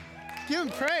Give him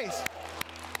praise.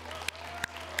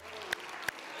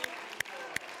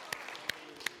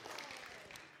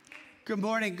 Good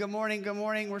morning, good morning, good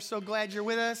morning. We're so glad you're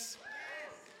with us.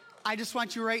 I just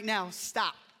want you right now,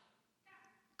 stop,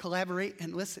 collaborate,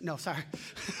 and listen. No, sorry.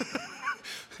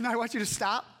 No, I want you to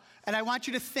stop, and I want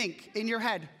you to think in your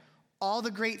head all the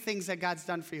great things that God's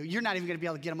done for you. You're not even going to be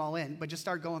able to get them all in, but just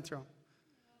start going through them.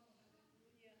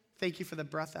 Thank you for the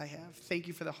breath I have. Thank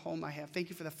you for the home I have. Thank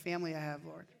you for the family I have,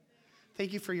 Lord.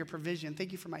 Thank you for your provision.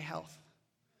 Thank you for my health.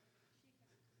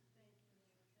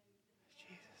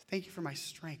 Jesus. Thank you for my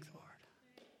strength, Lord.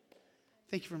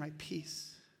 Thank you for my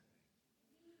peace.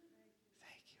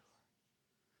 Thank you.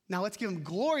 Now let's give him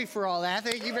glory for all that.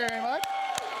 Thank you very much.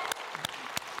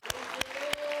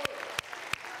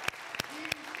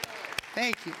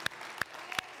 Thank you.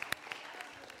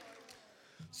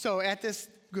 So at this,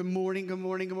 good morning.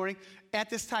 At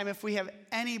this time, if we have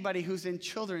anybody who's in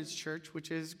children's church,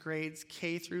 which is grades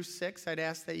K through 6, I'd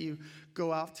ask that you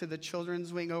go out to the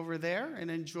children's wing over there and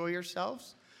enjoy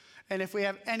yourselves. And if we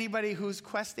have anybody who's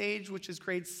Quest age, which is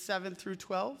grades 7 through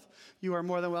 12, you are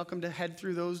more than welcome to head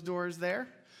through those doors there.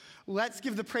 Let's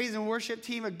give the praise and worship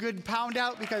team a good pound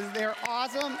out because they're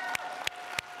awesome.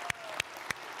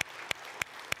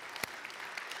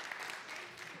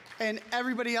 And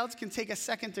everybody else can take a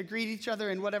second to greet each other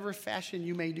in whatever fashion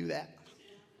you may do that.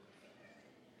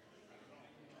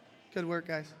 Good work,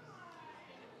 guys.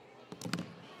 Good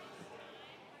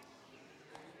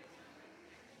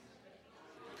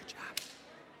job.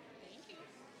 Thank you.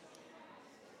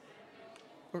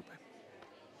 Work back.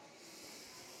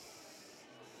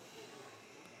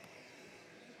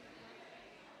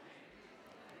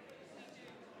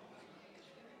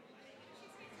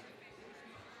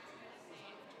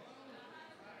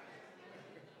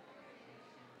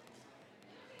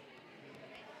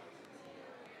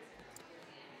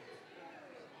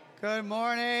 Good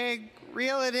morning.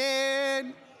 Reel it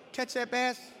in. Catch that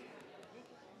bass.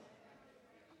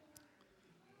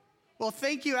 Well,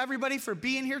 thank you, everybody, for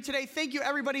being here today. Thank you,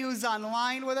 everybody who's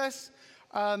online with us.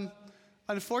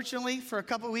 Unfortunately, for a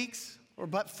couple weeks,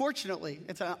 but fortunately,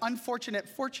 it's an unfortunate,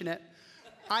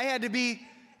 I had to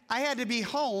be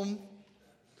home,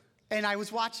 and I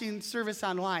was watching service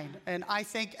online. And I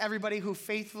thank everybody who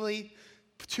faithfully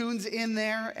tunes in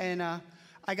there, and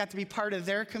I got to be part of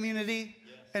their community.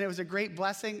 And it was a great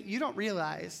blessing. You don't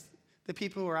realize the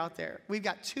people who are out there. We've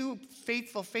got two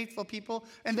faithful people.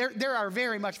 And there are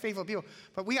very much faithful people.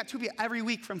 But we got two people every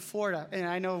week from Florida. And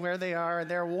I know where they are.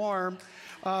 They're warm.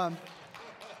 But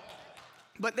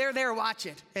they're there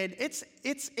watching. And it's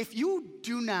if you're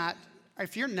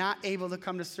not able to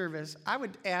come to service, I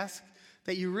would ask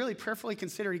that you really prayerfully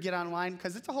consider to get online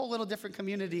because it's a whole little different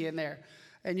community in there.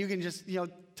 And you can just,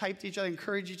 type to each other,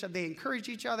 encourage each other. They encourage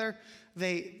each other.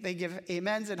 They give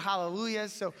amens and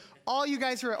hallelujahs. So all you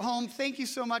guys who are at home, thank you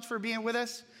so much for being with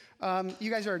us.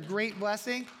 You guys are a great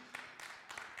blessing.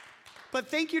 But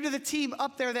thank you to the team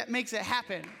up there that makes it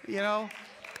happen,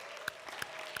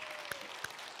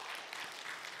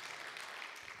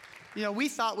 We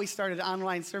thought we started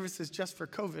online services just for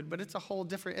COVID, but it's a whole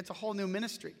new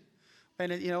ministry.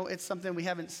 And, it's something we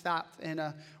haven't stopped,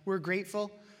 and we're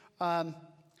grateful.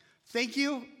 Thank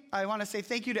you. I want to say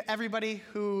thank you to everybody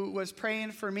who was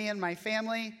praying for me and my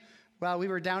family while we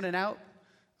were down and out.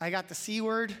 I got the C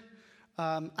word.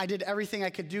 I did everything I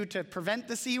could do to prevent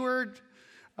the C word.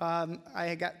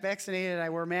 I got vaccinated. I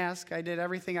wore a mask. I did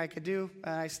everything I could do.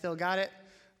 I still got it.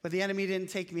 But the enemy didn't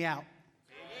take me out.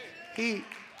 He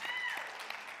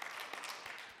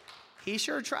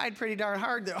sure tried pretty darn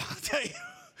hard, though, I'll tell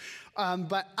you.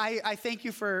 But I thank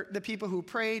you for the people who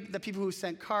prayed, the people who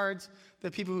sent cards, the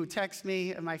people who text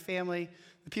me and my family,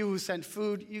 the people who sent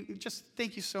food.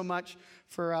 Thank you so much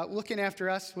for looking after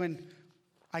us when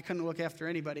I couldn't look after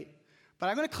anybody. But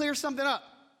I'm going to clear something up.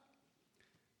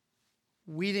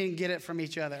 We didn't get it from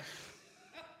each other.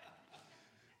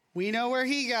 We know where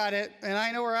he got it, and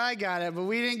I know where I got it, but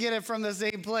we didn't get it from the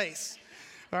same place.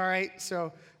 All right,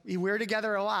 so we're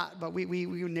together a lot, but we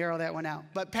narrow that one out.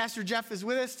 But Pastor Jeff is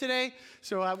with us today,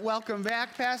 so welcome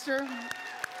back, Pastor.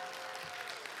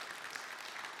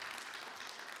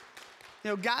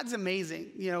 God's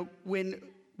amazing. When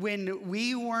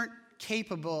we weren't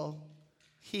capable,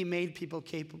 he made people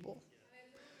capable.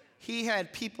 He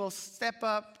had people step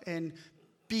up and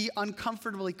be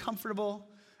uncomfortably comfortable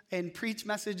and preach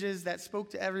messages that spoke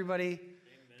to everybody. Amen.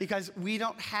 Because we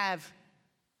don't have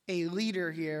a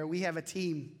leader here. We have a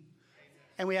team.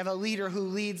 And we have a leader who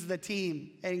leads the team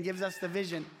and gives us the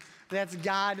vision. That's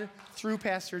God through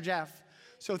Pastor Jeff.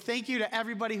 So thank you to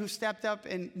everybody who stepped up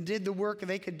and did the work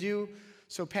they could do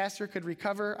so Pastor could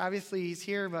recover. Obviously, he's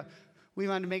here, but we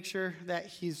want to make sure that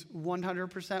he's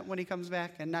 100% when he comes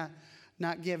back and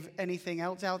not give anything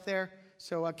else out there.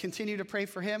 So continue to pray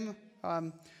for him,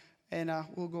 and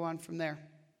we'll go on from there.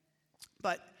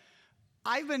 But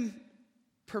I've been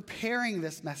preparing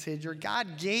this message, or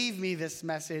God gave me this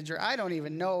message, or I don't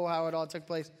even know how it all took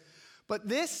place. But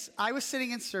I was sitting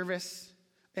in service,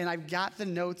 and I've got the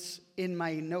notes in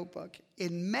my notebook.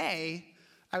 In May,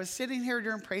 I was sitting here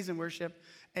during praise and worship,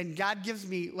 and God gives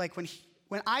me, like when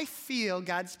I feel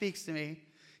God speaks to me,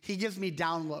 he gives me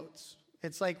downloads.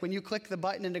 It's like when you click the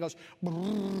button and it goes,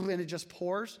 and it just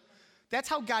pours. That's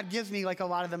how God gives me like a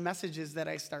lot of the messages that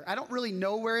I start. I don't really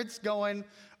know where it's going.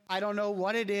 I don't know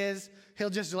what it is. He'll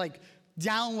just like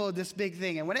download this big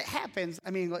thing. And when it happens,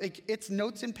 I mean, like, it's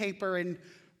notes and paper and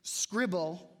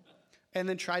scribble and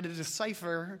then try to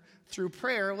decipher through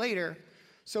prayer later.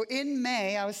 So in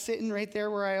May, I was sitting right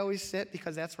there where I always sit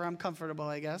because that's where I'm comfortable,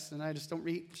 I guess, and I just don't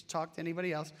talk to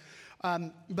anybody else.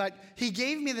 But he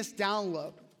gave me this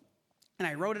download, and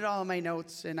I wrote it all in my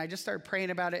notes, and I just started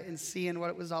praying about it and seeing what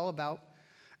it was all about.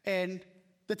 And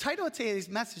the title of today's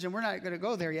message, and we're not going to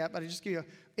go there yet, but I just give you,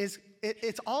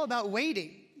 it's all about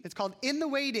waiting. It's called In the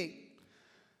Waiting.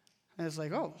 And it's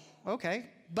like, oh, okay.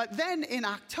 But then in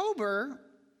October,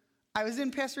 I was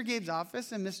in Pastor Gabe's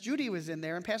office, and Miss Judy was in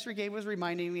there, and Pastor Gabe was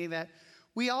reminding me that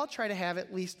we all try to have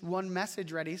at least one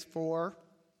message ready for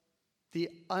the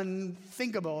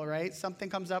unthinkable, right? Something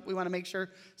comes up, we want to make sure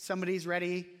somebody's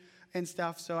ready and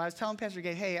stuff. So I was telling Pastor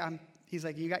Gabe, hey, he's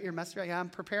like, you got your message ready? Yeah, I'm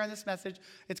preparing this message.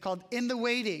 It's called In the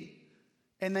Waiting.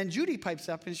 And then Judy pipes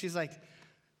up, and she's like,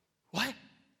 what?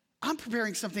 I'm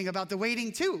preparing something about the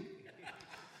waiting too.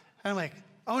 And I'm like,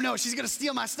 oh no, she's going to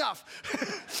steal my stuff.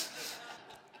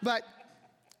 But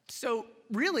so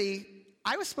really,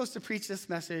 I was supposed to preach this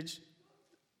message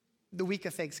the week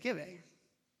of Thanksgiving.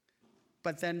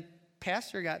 But then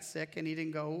Pastor got sick and he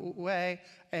didn't go away,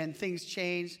 and things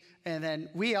changed, and then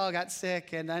we all got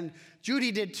sick, and then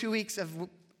Judy did 2 weeks of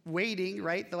waiting,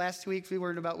 right? The last 2 weeks we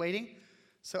learned about waiting.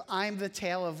 So I'm the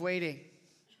tale of waiting.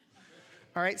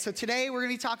 All right, so today we're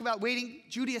going to be talking about waiting.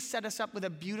 Judy has set us up with a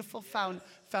beautiful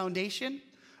foundation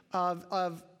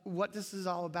of what this is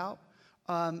all about.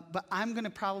 But I'm going to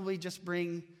probably just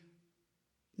bring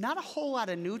not a whole lot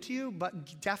of new to you,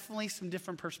 but definitely some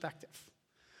different perspective.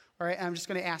 All right, I'm just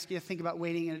going to ask you to think about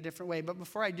waiting in a different way. But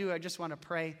before I do, I just want to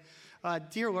pray.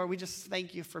 Dear Lord, we just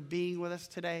thank you for being with us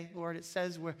today. Lord, it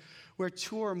says where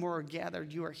two or more are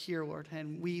gathered, you are here, Lord.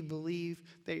 And we believe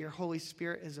that your Holy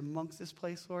Spirit is amongst this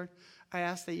place, Lord. I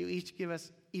ask that you each give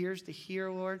us ears to hear,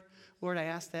 Lord. Lord, I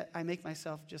ask that I make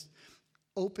myself just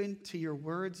open to your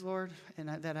words, Lord, and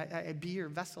that I be your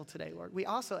vessel today, Lord. We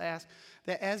also ask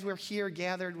that as we're here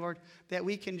gathered, Lord, that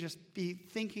we can just be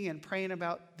thinking and praying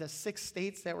about the 6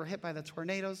 states that were hit by the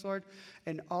tornadoes, Lord,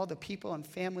 and all the people and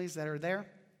families that are there.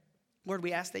 Lord,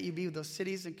 we ask that you be with those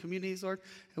cities and communities, Lord,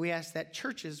 and we ask that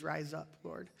churches rise up,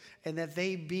 Lord, and that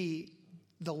they be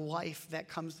the life that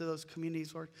comes to those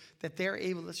communities, Lord, that they're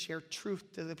able to share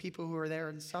truth to the people who are there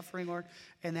and suffering, Lord,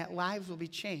 and that lives will be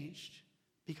changed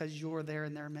because you're there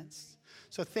in their midst.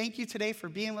 So thank you today for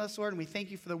being with us, Lord, and we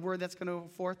thank you for the word that's going to go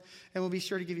forth, and we'll be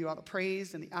sure to give you all the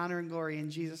praise and the honor and glory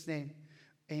in Jesus' name.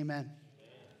 Amen.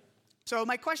 So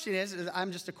my question is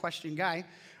I'm just a question guy,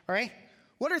 all right?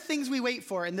 What are things we wait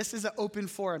for? And this is an open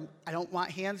forum. I don't want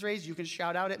hands raised. You can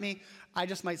shout out at me. I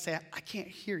just might say, I can't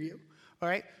hear you, all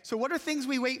right? So what are things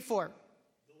we wait for?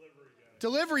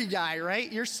 Delivery guy,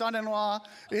 right? Your son-in-law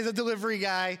is a delivery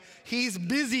guy. He's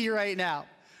busy right now.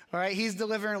 All right, he's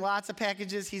delivering lots of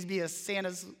packages. He's be a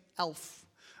Santa's elf.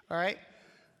 All right.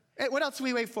 Hey, what else do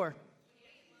we wait for?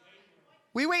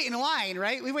 We wait in line,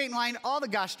 right? We wait in line all the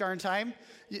gosh darn time.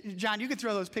 John, you can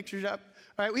throw those pictures up.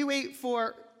 All right, we wait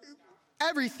for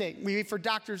everything. We wait for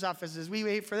doctor's offices. We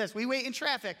wait for this. We wait in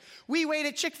traffic. We wait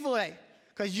at Chick-fil-A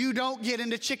because you don't get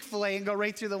into Chick-fil-A and go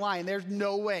right through the line. There's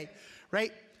no way,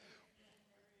 right?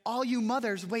 All you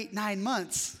mothers wait 9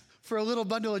 months for a little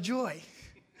bundle of joy,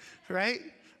 right?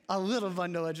 A little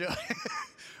bundle of joy,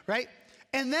 right?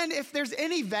 And then if there's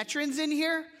any veterans in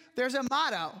here, there's a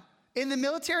motto. In the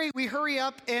military, we hurry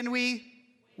up and we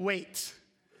wait,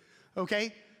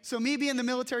 okay? So me being the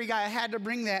military guy, I had to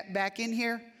bring that back in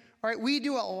here. All right, we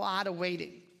do a lot of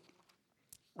waiting,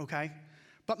 okay?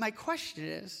 But my question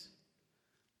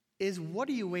is what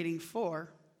are you waiting for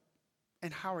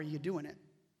and how are you doing it?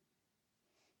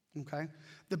 Okay?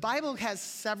 The Bible has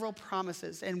several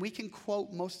promises, and we can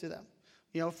quote most of them.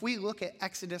 You know, if we look at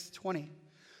Exodus 20,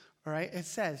 all right, it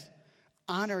says,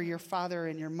 honor your father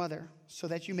and your mother so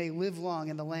that you may live long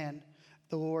in the land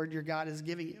the Lord your God is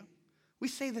giving you. We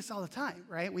say this all the time,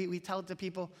 right? We tell it to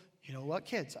people, you know what,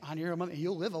 kids, honor your mother,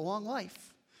 you'll live a long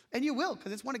life, And you will,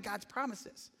 because it's one of God's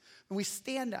promises. And we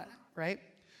stand on it, right?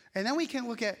 And then we can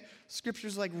look at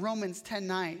scriptures like Romans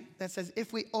 10:9 that says,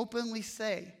 if we openly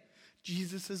say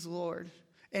Jesus is Lord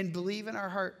and believe in our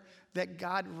heart that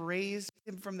God raised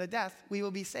him from the death, we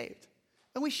will be saved.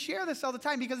 And we share this all the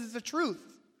time because it's the truth,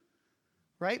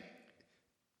 right?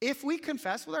 If we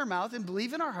confess with our mouth and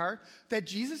believe in our heart that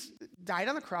Jesus died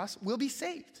on the cross, we'll be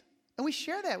saved. And we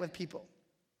share that with people.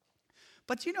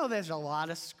 But you know there's a lot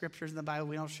of scriptures in the Bible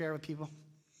we don't share with people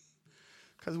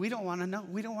because we don't want to know.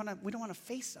 We don't want to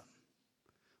face them.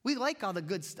 We like all the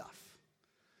good stuff.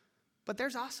 But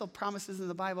there's also promises in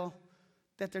the Bible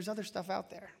that there's other stuff out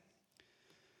there.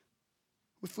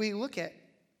 If we look at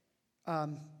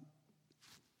John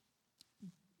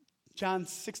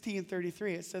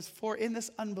 16:33, it says, for in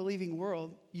this unbelieving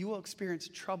world, you will experience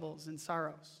troubles and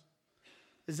sorrows.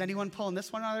 Is anyone pulling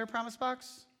this one out of their promise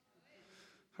box?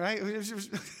 Right? She's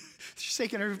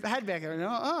shaking her head back there. No,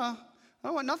 I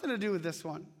don't want nothing to do with this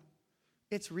one.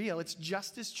 It's real. It's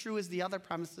just as true as the other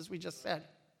promises we just said.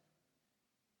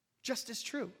 Just as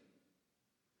true.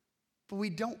 But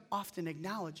we don't often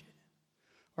acknowledge it.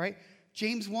 Right?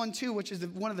 James 1:2, which is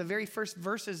one of the very first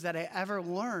verses that I ever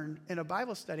learned in a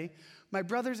Bible study. My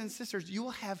brothers and sisters, you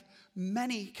will have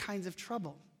many kinds of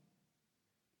trouble.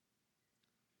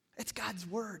 It's God's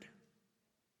word.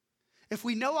 If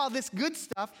we know all this good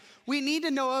stuff, we need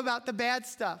to know about the bad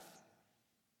stuff.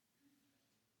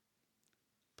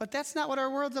 But that's not what our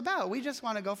world's about. We just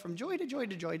want to go from joy to joy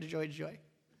to joy to joy to joy.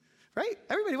 Right?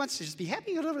 Everybody wants to just be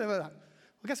happy. Well,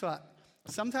 guess what?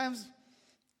 Sometimes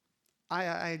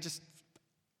I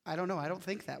don't know. I don't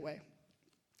think that way.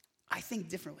 I think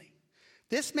differently.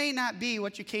 This may not be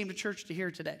what you came to church to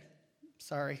hear today.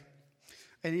 Sorry.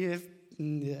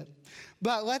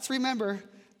 But let's remember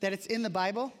that it's in the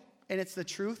Bible, and it's the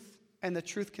truth, and the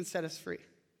truth can set us free.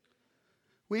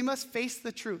 We must face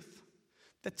the truth.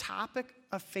 The topic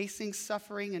of facing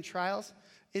suffering and trials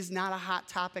is not a hot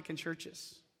topic in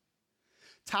churches.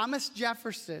 Thomas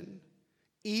Jefferson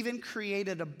even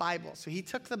created a Bible. So he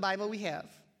took the Bible we have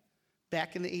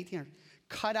back in the 1800s,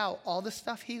 cut out all the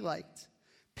stuff he liked,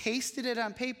 pasted it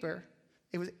on paper.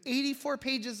 It was 84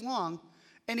 pages long,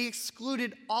 and he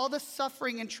excluded all the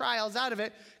suffering and trials out of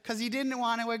it because he didn't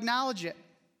want to acknowledge it.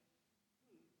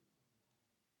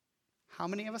 How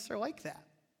many of us are like that?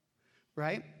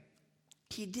 Right?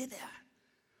 He did that.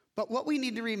 But what we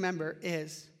need to remember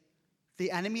is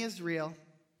the enemy is real,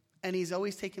 and he's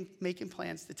always making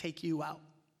plans to take you out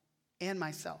and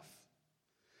myself.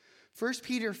 1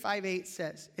 Peter 5:8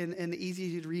 says, in the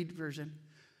easy-to-read version,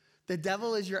 the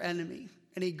devil is your enemy,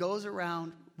 and he goes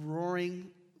around roaring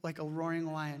like a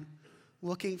roaring lion,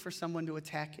 looking for someone to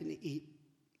attack and to eat.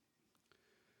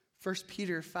 1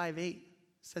 Peter 5:8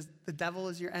 says, the devil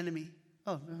is your enemy.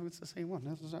 Oh, it's the same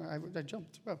one. I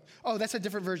jumped. Oh, that's a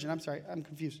different version. I'm sorry. I'm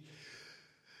confused.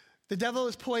 The devil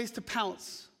is poised to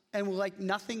pounce and will like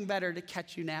nothing better to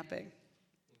catch you napping.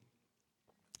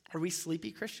 Are we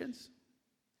sleepy Christians?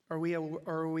 Or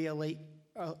are we awake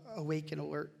and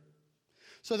alert?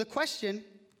 So the question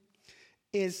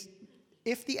is,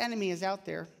 if the enemy is out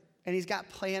there and he's got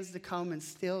plans to come and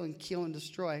steal and kill and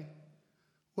destroy,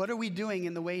 what are we doing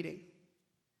in the waiting?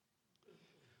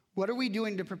 What are we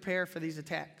doing to prepare for these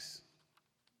attacks?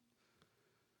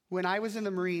 When I was in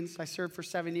the Marines, I served for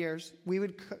 7 years, we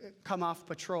would come off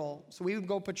patrol. So we would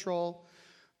go patrol,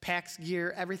 packs,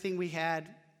 gear, everything we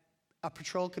had. A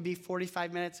patrol could be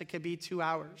 45 minutes, it could be 2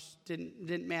 hours.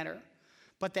 Didn't matter.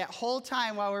 But that whole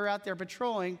time while we were out there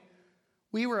patrolling,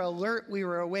 we were alert, we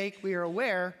were awake, we were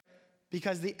aware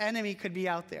because the enemy could be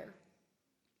out there.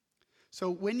 So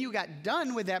when you got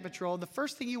done with that patrol, the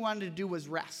first thing you wanted to do was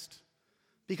rest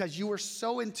because you were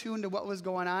so in tune to what was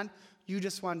going on, you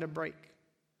just wanted to break.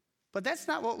 But that's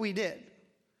not what we did.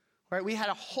 Right? We had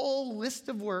a whole list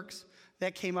of works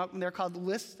that came up, and they're called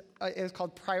it's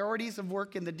called priorities of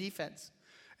work in the defense.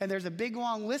 And there's a big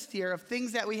long list here of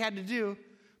things that we had to do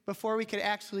before we could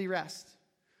actually rest.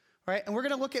 Right? And we're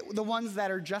going to look at the ones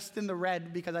that are just in the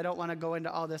red because I don't want to go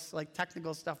into all this like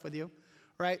technical stuff with you.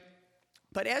 Right?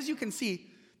 But as you can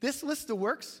see, this list of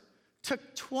works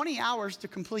took 20 hours to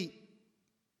complete.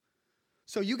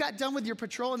 So you got done with your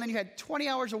patrol and then you had 20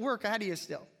 hours of work ahead of you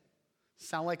still.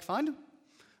 Sound like fun?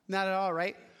 Not at all,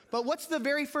 right? But what's the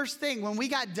very first thing? When we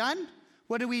got done,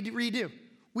 what did we redo?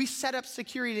 We set up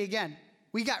security again.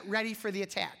 We got ready for the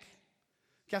attack.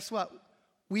 Guess what?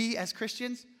 We as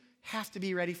Christians have to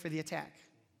be ready for the attack.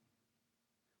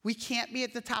 We can't be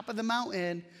at the top of the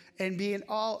mountain and be in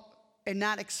all and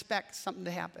not expect something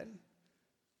to happen.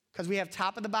 Because we have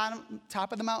top of the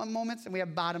mountain moments, and we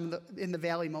have bottom in the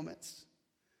valley moments.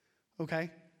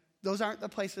 Okay? Those aren't the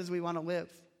places we want to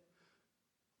live.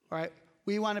 All right?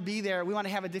 We want to be there. We want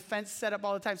to have a defense set up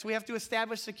all the time. So we have to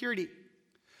establish security.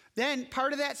 Then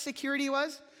part of that security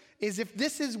is if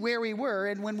this is where we were,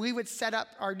 and when we would set up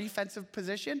our defensive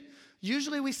position,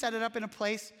 usually we set it up in a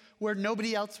place where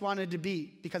nobody else wanted to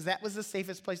be, because that was the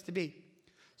safest place to be.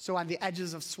 So on the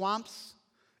edges of swamps,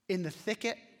 in the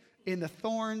thicket, in the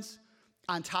thorns,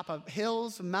 on top of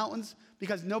hills, mountains,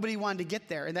 because nobody wanted to get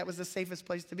there, and that was the safest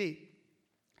place to be.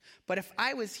 But if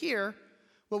I was here,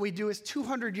 what we do is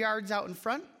 200 yards out in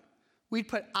front, we'd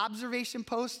put observation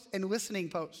posts and listening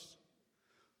posts.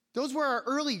 That was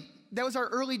our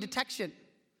early detection.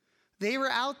 They were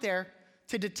out there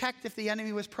to detect if the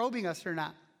enemy was probing us or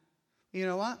not. You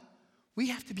know what? We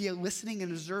have to be listening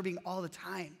and observing all the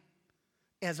time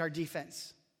as our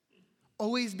defense.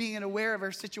 Always being aware of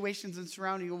our situations and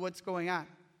surrounding of what's going on.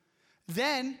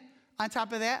 Then, on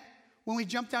top of that, when we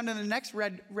jump down to the next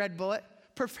red bullet,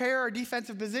 prepare our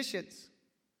defensive positions.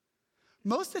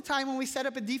 Most of the time when we set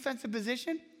up a defensive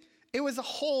position, it was a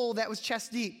hole that was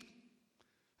chest deep.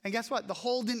 And guess what? The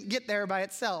hole didn't get there by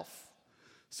itself.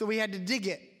 So we had to dig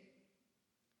it.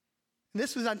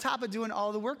 This was on top of doing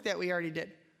all the work that we already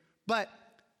did. But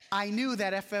I knew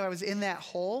that if I was in that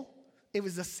hole, it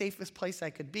was the safest place I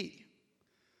could be.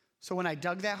 So when I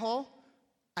dug that hole,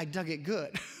 I dug it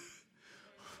good.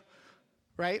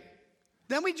 Right?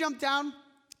 Then we jump down,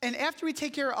 and after we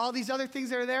take care of all these other things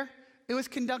that are there, it was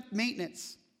conduct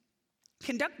maintenance.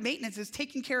 Conduct maintenance is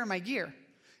taking care of my gear.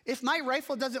 If my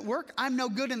rifle doesn't work, I'm no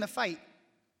good in the fight.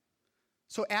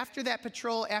 So after that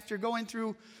patrol, after going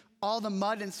through all the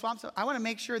mud and swamps, I want to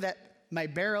make sure that my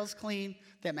barrel's clean,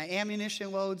 that my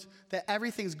ammunition loads, that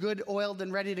everything's good, oiled,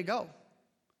 and ready to go.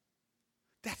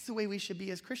 That's the way we should be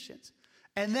as Christians.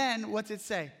 And then, what's it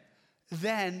say?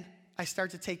 Then I start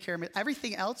to take care of it.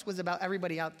 Everything else was about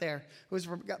everybody out there. It was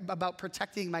about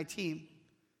protecting my team.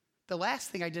 The last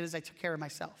thing I did is I took care of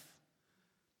myself.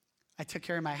 I took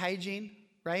care of my hygiene,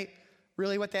 right?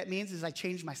 Really what that means is I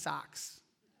changed my socks.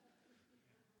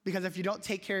 Because if you don't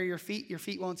take care of your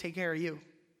feet won't take care of you.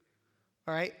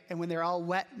 All right? And when they're all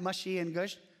wet, mushy, and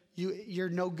gush, you're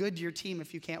no good to your team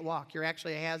if you can't walk. You're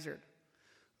actually a hazard.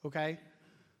 Okay?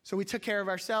 So we took care of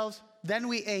ourselves, then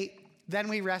we ate, then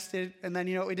we rested, and then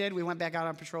you know what we did? We went back out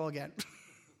on patrol again.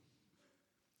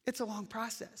 It's a long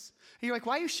process. And you're like,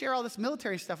 why do you share all this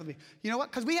military stuff with me? You know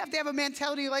what? Because we have to have a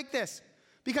mentality like this.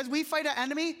 Because we fight an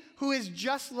enemy who is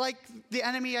just like the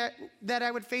enemy that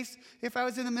I would face if I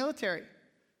was in the military.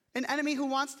 An enemy who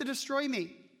wants to destroy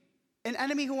me. An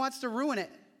enemy who wants to ruin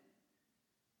it.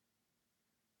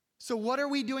 So what are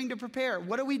we doing to prepare?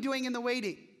 What are we doing in the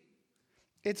waiting?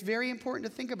 It's very important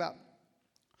to think about.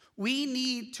 We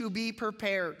need to be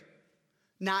prepared,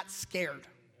 not scared.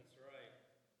 That's right.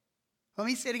 Let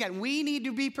me say it again. We need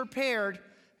to be prepared,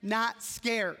 not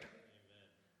scared. Amen.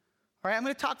 All right, I'm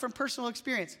going to talk from personal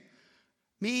experience.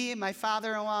 Me, my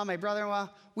father-in-law, my brother-in-law,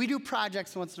 we do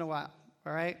projects once in a while.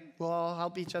 All right? We'll all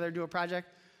help each other do a project.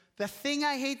 The thing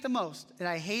I hate the most, and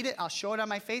I hate it, I'll show it on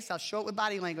my face, I'll show it with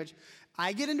body language.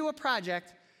 I get into a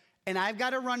project, and I've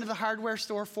got to run to the hardware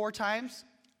store 4 times.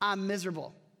 I'm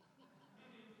miserable.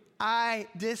 I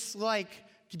dislike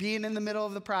being in the middle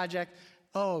of the project.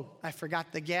 Oh, I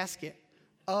forgot the gasket.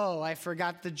 Oh, I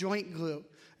forgot the joint glue.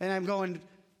 And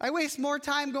I waste more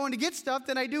time going to get stuff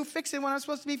than I do fixing what I'm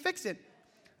supposed to be fixing.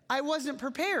 I wasn't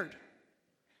prepared.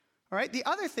 All right? The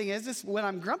other thing is when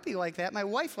I'm grumpy like that, my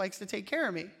wife likes to take care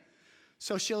of me.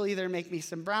 So she'll either make me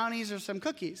some brownies or some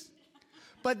cookies.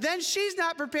 But then she's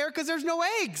not prepared because there's no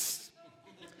eggs.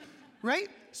 Right?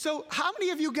 So how many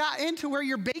of you got into where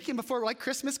you're baking before, like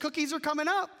Christmas cookies are coming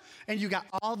up, and you got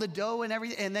all the dough and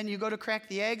everything, and then you go to crack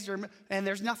the eggs, and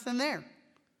there's nothing there?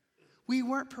 We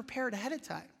weren't prepared ahead of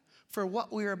time for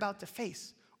what we were about to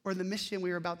face or the mission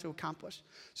we were about to accomplish.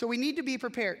 So we need to be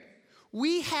prepared.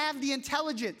 We have the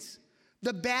intelligence.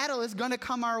 The battle is going to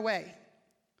come our way.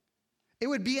 It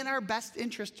would be in our best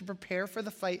interest to prepare for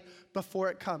the fight before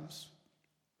it comes.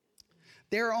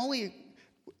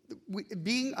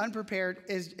 Being unprepared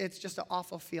it's just an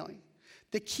awful feeling.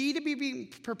 The key to being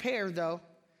prepared, though,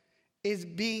 is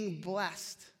being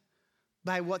blessed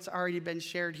by what's already been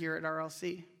shared here at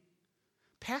RLC.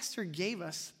 Pastor gave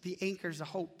us the anchors of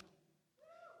hope.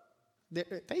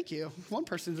 Thank you. One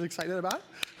person's excited about it.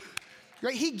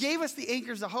 Right? He gave us the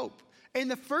anchors of hope. And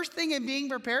the first thing in being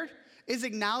prepared is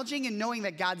acknowledging and knowing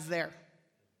that God's there.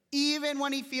 Even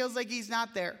when he feels like he's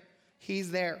not there,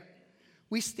 he's there.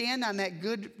 We stand on that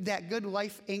good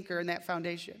life anchor and that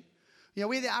foundation. You know,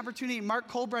 we had the opportunity, Mark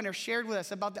Kolbrenner shared with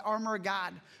us about the armor of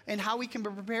God and how we can be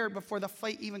prepared before the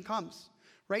fight even comes,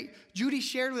 right? Judy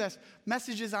shared with us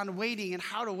messages on waiting and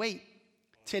how to wait.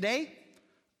 Today,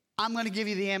 I'm going to give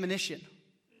you the ammunition.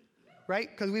 right?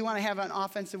 Because we want to have an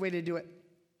offensive way to do it.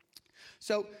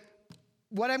 So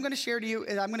what I'm going to share to you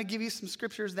is I'm going to give you some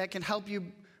scriptures that can help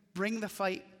you bring the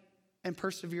fight and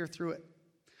persevere through it.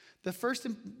 The first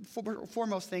and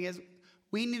foremost thing is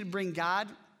we need to bring God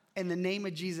and the name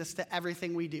of Jesus to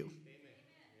everything we do. Amen.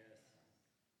 Yes.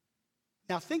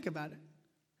 Now think about it.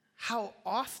 How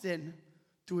often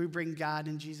do we bring God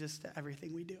and Jesus to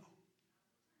everything we do?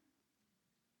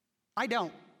 I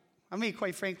don't. I'm going to be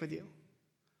quite frank with you.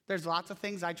 There's lots of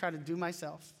things I try to do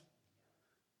myself.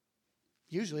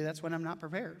 Usually that's when I'm not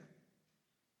prepared.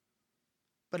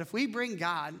 But if we bring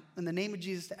God and the name of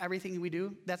Jesus to everything we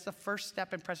do, that's the first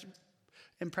step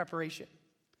in preparation.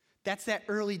 That's that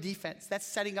early defense. That's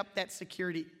setting up that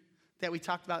security that we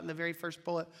talked about in the very first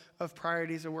bullet of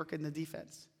priorities of work in the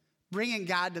defense. Bringing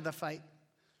God to the fight.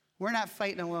 We're not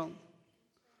fighting alone.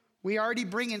 We already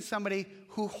bring in somebody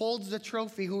who holds the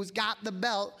trophy, who's got the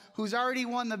belt, who's already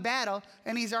won the battle,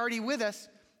 and he's already with us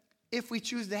if we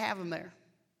choose to have him there.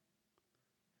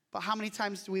 But how many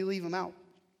times do we leave him out?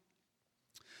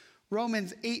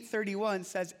 Romans 8:31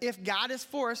 says, if God is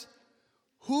for us,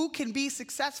 who can be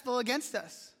successful against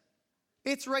us?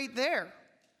 It's right there.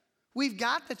 We've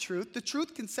got the truth. The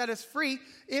truth can set us free.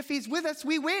 If he's with us,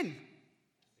 we win.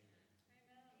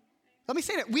 Let me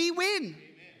say that. We win.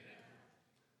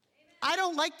 I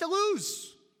don't like to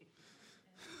lose.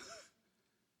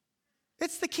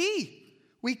 It's the key.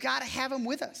 We've got to have him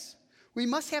with us. We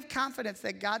must have confidence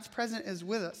that God's presence is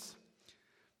with us.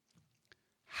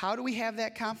 How do we have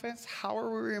that confidence? How are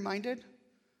we reminded?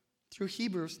 Through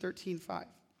Hebrews 13:5.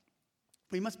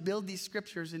 We must build these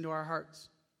scriptures into our hearts.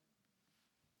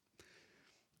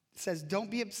 It says,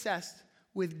 don't be obsessed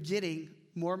with getting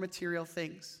more material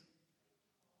things.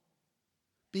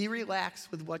 Be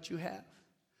relaxed with what you have.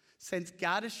 Since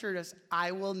God assured us,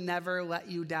 I will never let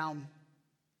you down.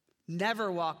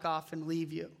 Never walk off and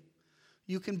leave you.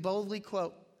 You can boldly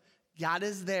quote, God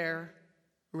is there,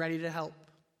 ready to help.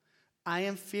 I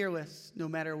am fearless no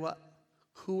matter what,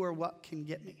 who or what can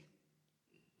get me.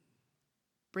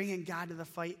 Bringing God to the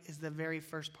fight is the very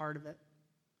first part of it.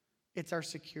 It's our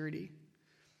security.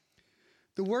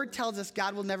 The word tells us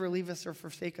God will never leave us or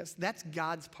forsake us. That's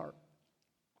God's part.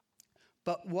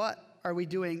 But what are we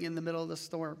doing in the middle of the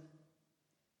storm?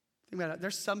 Think about it.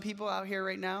 There's some people out here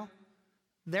right now,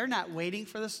 they're not waiting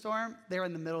for the storm. They're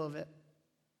in the middle of it.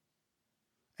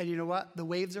 And you know what? The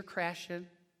waves are crashing.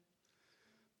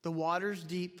 The water's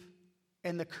deep.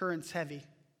 And the current's heavy.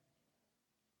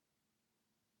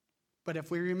 But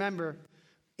if we remember,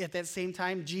 at that same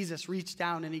time, Jesus reached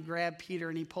down and he grabbed Peter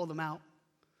and he pulled him out.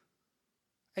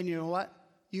 And you know what?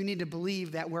 You need to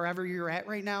believe that wherever you're at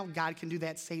right now, God can do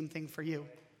that same thing for you.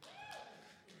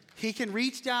 He can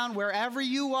reach down wherever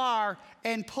you are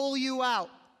and pull you out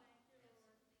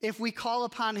if we call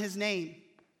upon his name.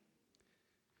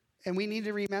 And we need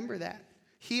to remember that.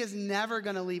 He is never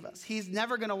going to leave us. He's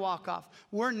never going to walk off.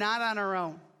 We're not on our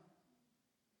own.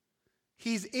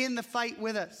 He's in the fight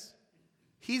with us.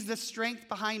 He's the strength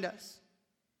behind us.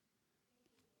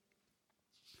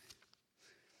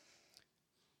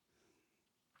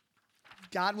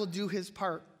 God will do his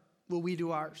part. Will we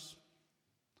do ours?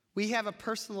 We have a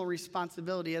personal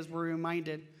responsibility, as we're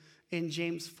reminded in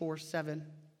James 4:7.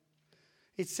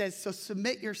 It says, so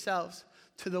submit yourselves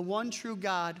to the one true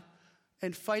God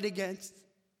and fight against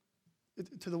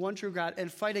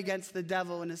the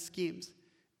devil and his schemes.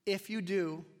 If you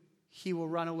do, he will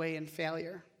run away in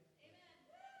failure.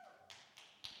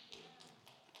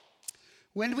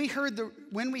 When we hear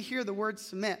the word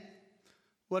submit,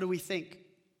 what do we think?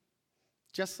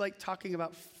 Just like talking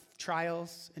about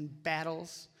trials and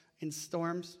battles and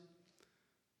storms,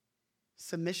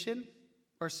 submission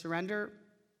or surrender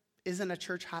isn't a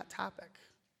church hot topic.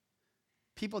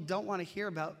 People don't want to hear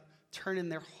about turning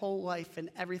their whole life and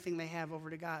everything they have over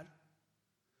to God.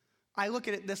 I look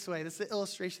at it this way. This is the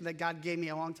illustration that God gave me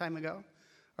a long time ago.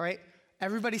 All right?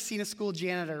 Everybody's seen a school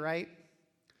janitor, right?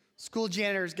 School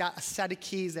janitor's got a set of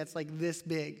keys that's like this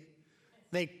big.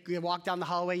 They walk down the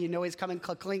hallway, you know he's coming,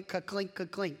 clink,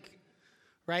 clink, clink,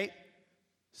 right?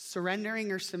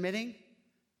 Surrendering or submitting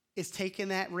is taking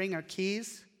that ring or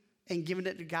keys and giving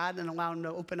it to God and allowing him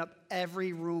to open up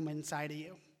every room inside of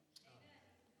you.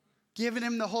 Giving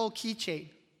him the whole keychain.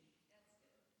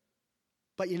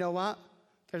 But you know what?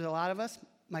 There's a lot of us,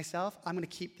 myself, I'm going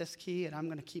to keep this key, and I'm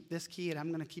going to keep this key, and I'm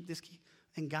going to keep this key.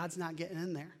 And God's not getting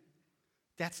in there.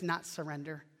 That's not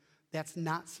surrender. That's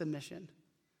not submission.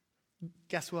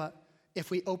 Guess what? If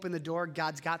we open the door,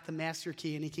 God's got the master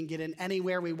key, and he can get in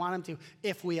anywhere we want him to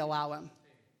if we allow him.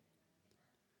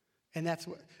 And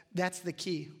that's the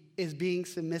key, is being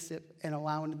submissive and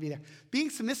allowing him to be there.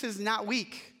 Being submissive is not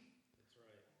weak.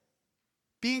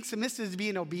 Being submissive is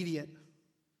being obedient.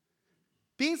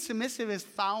 Being submissive is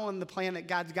following the plan that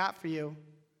God's got for you.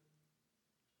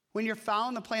 When you're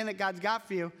following the plan that God's got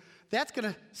for you, that's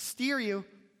going to steer you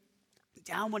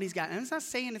down what he's got. And it's not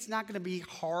saying it's not going to be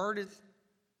hard. I'm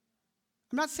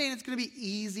not saying it's going to be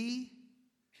easy.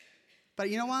 But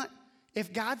you know what?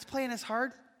 If God's plan is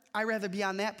hard, I'd rather be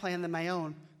on that plan than my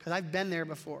own, because I've been there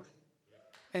before.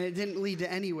 And it didn't lead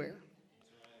to anywhere.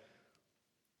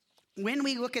 When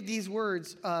we look at these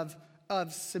words of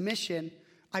submission,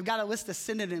 I've got a list of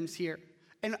synonyms here.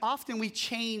 And often we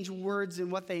change words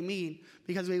and what they mean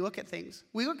because we look at things.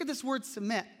 We look at this word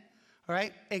submit, all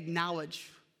right? Acknowledge,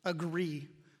 agree,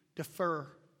 defer,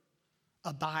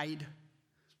 abide,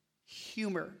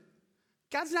 humor.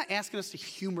 God's not asking us to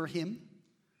humor him.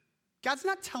 God's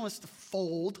not telling us to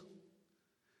fold.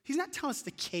 He's not telling us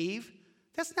to cave.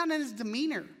 That's not in his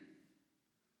demeanor,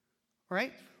 all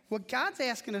right? What God's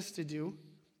asking us to do,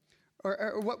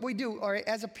 or what we do, or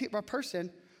as a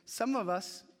person, some of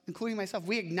us, including myself,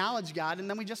 we acknowledge God and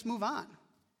then we just move on.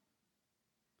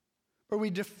 Or we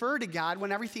defer to God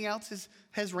when everything else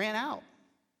has ran out.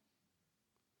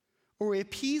 Or we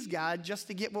appease God just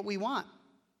to get what we want.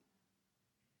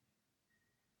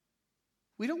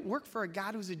 We don't work for a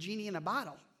God who's a genie in a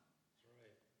bottle.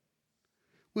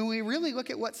 When we really look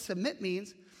at what submit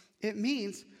means, it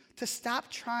means to stop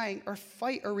trying or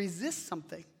fight or resist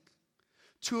something.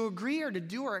 To agree or to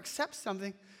do or accept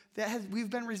something that we've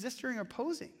been resisting or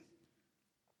opposing.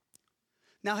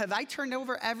 Now, have I turned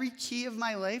over every key of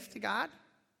my life to God?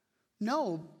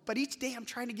 No, but each day I'm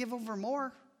trying to give over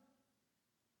more.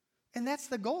 And that's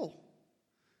the goal.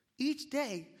 Each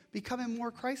day becoming more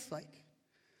Christ-like.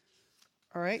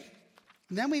 All right?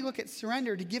 And then we look at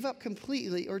surrender, to give up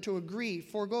completely or to agree,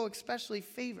 forego especially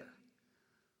favor.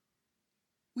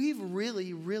 We've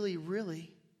really, really,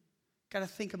 really got to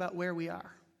think about where we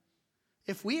are.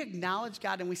 If we acknowledge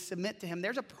God and we submit to him,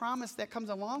 there's a promise that comes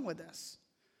along with this.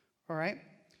 All right?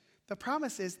 The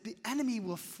promise is the enemy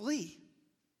will flee.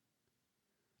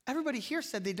 Everybody here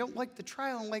said they don't like the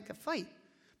trial and like the fight.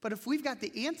 But if we've got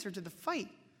the answer to the fight,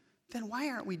 then why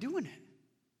aren't we doing it?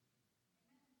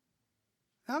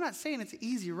 Now, I'm not saying it's an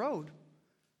easy road,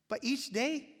 but each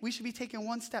day we should be taking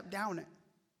one step down it.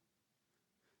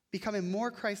 Becoming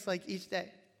more Christ-like each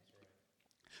day.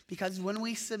 Because when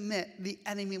we submit, the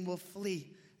enemy will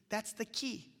flee. That's the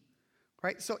key.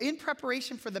 Right? So in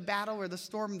preparation for the battle or the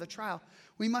storm or the trial,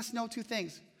 we must know two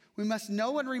things. We must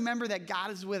know and remember that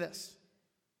God is with us.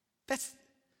 That's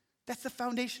the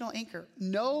foundational anchor.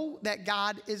 Know that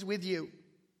God is with you.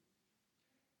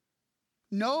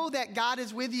 Know that God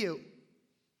is with you.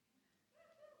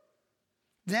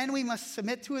 Then we must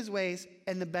submit to his ways,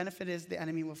 and the benefit is the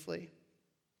enemy will flee.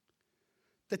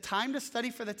 The time to study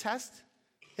for the test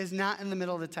is not in the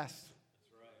middle of the test.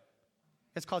 That's right.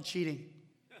 It's called cheating.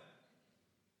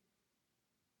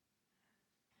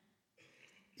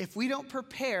 If we don't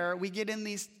prepare, we get in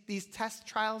these test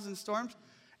trials and storms,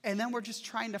 and then we're just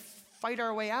trying to fight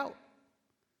our way out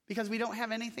because we don't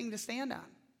have anything to stand on.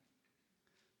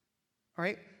 All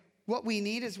right? What we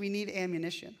need is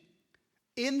ammunition.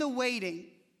 In the waiting,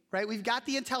 right? We've got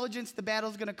the intelligence, the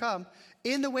battle's going to come.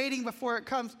 In the waiting before it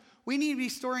comes, we need to be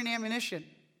storing ammunition.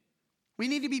 We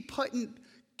need to be putting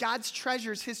God's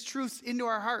treasures, his truths into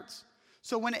our hearts.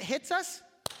 So when it hits us,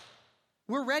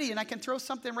 we're ready and I can throw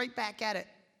something right back at it.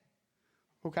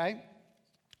 Okay?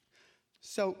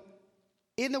 So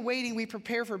in the waiting, we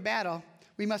prepare for battle.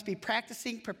 We must be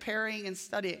practicing, preparing, and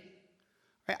studying.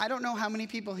 Right? I don't know how many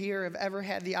people here have ever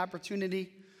had the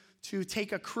opportunity to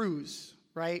take a cruise,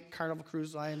 right? Carnival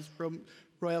Cruise Lines,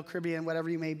 Royal Caribbean, whatever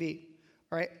you may be.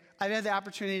 All right? I've had the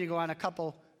opportunity to go on a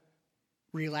couple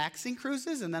relaxing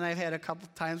cruises, and then I've had a couple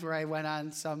times where I went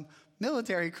on some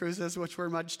military cruises, which were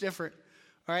much different.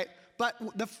 All right? But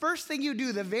the first thing you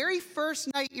do, the very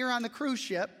first night you're on the cruise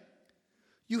ship,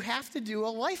 you have to do a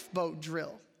lifeboat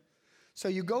drill. So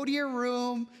you go to your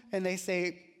room, and they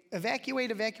say,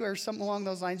 evacuate, or something along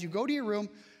those lines. You go to your room,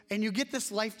 and you get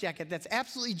this life jacket that's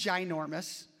absolutely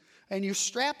ginormous, and you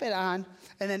strap it on,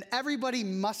 and then everybody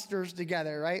musters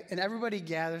together, right? And everybody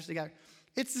gathers together.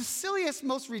 It's the silliest,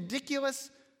 most ridiculous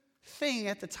thing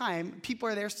at the time. People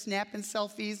are there snapping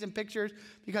selfies and pictures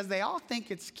because they all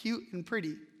think it's cute and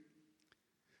pretty.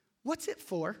 What's it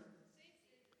for?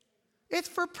 It's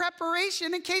for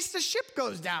preparation in case the ship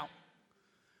goes down,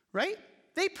 right?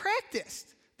 They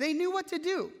practiced. They knew what to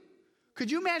do.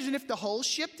 Could you imagine if the whole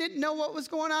ship didn't know what was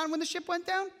going on when the ship went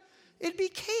down? It'd be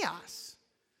chaos.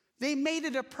 They made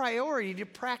it a priority to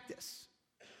practice.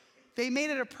 They made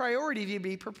it a priority to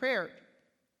be prepared.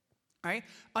 All right?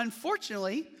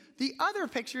 Unfortunately, the other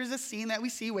picture is a scene that we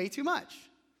see way too much.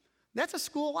 That's a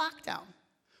school lockdown,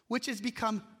 which has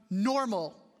become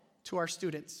normal to our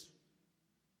students.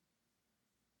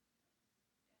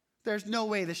 There's no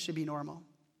way this should be normal.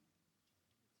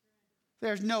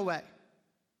 There's no way.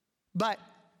 But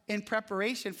in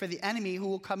preparation for the enemy who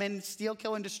will come in, steal,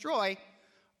 kill, and destroy,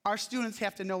 our students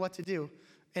have to know what to do.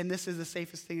 And this is the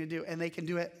safest thing to do. And they can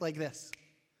do it like this.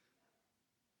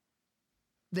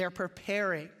 They're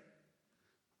preparing,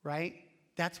 right?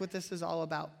 That's what this is all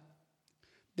about.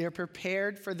 They're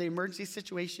prepared for the emergency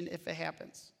situation if it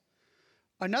happens.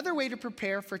 Another way to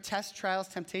prepare for tests, trials,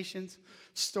 temptations,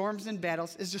 storms, and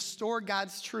battles is to store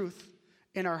God's truth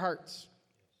in our hearts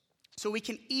so we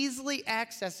can easily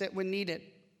access it when needed,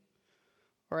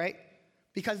 all right?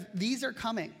 Because these are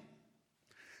coming.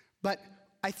 But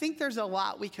I think there's a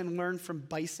lot we can learn from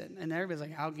bison. And everybody's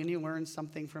like, how can you learn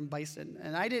something from bison?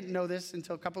 And I didn't know this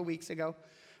until a couple weeks ago,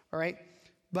 all right?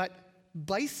 But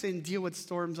bison deal with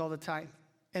storms all the time.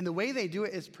 And the way they do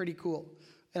it is pretty cool.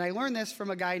 And I learned this from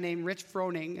a guy named Rich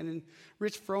Froning. And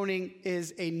Rich Froning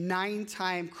is a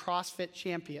 9-time CrossFit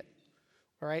champion.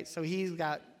 All right, so he's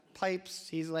got pipes.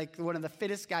 He's like one of the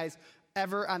fittest guys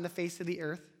ever on the face of the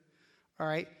earth. All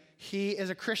right, he is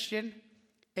a Christian,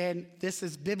 and this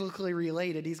is biblically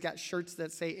related. He's got shirts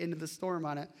that say "Into the Storm"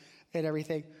 on it and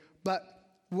everything. But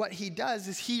what he does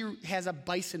is he has a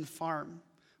bison farm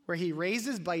where he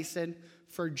raises bison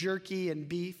for jerky and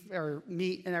beef or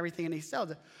meat and everything, and he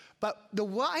sells it. But the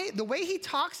way he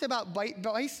talks about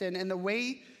bison and the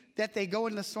way that they go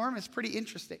in the storm is pretty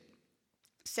interesting.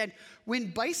 He said,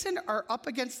 when bison are up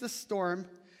against the storm,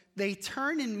 they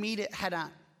turn and meet it head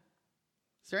on.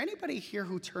 Is there anybody here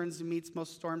who turns and meets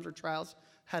most storms or trials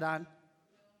head on?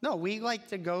 No, we like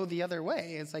to go the other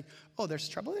way. It's like, oh, there's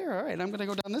trouble there? All right, I'm going to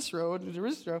go down this road,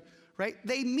 this road, right?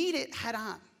 They meet it head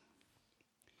on.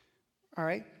 All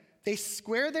right? They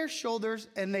square their shoulders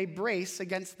and they brace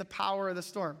against the power of the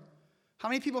storm. How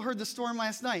many people heard the storm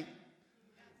last night?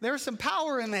 There was some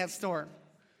power in that storm,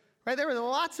 right? There was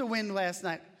lots of wind last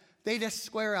night. They just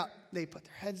square up. They put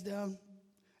their heads down.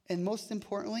 And most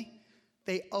importantly,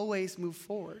 they always move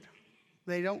forward.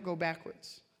 They don't go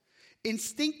backwards.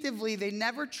 Instinctively, they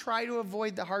never try to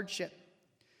avoid the hardship.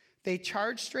 They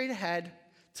charge straight ahead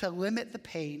to limit the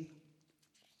pain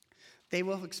they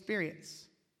will experience.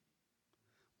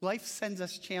 Life sends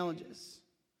us challenges.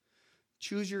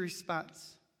 Choose your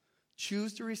response.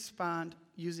 Choose to respond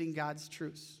using God's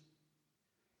truths.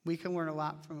 We can learn a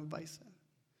lot from a bison.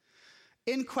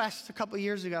 In Quest, a couple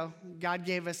years ago, God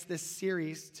gave us this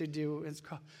series to do.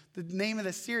 The name of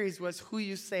the series was Who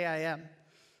You Say I Am.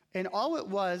 And all it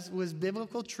was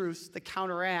biblical truths to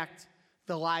counteract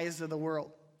the lies of the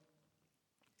world.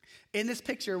 In this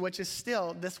picture, which is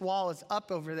still, this wall is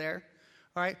up over there,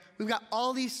 all right, we've got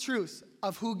all these truths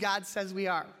of who God says we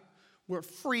are. We're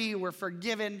free, we're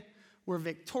forgiven, we're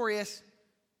victorious.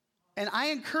 And I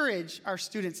encourage our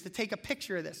students to take a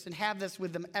picture of this and have this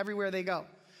with them everywhere they go.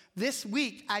 This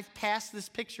week, I've passed this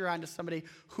picture on to somebody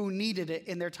who needed it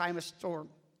in their time of storm.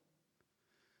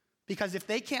 Because if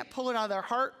they can't pull it out of their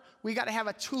heart, we got to have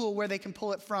a tool where they can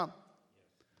pull it from.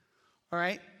 All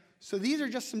right? So these are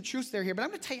just some truths that are here. But I'm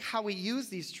going to tell you how we use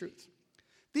these truths.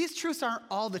 These truths aren't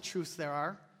all the truths there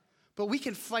are, but we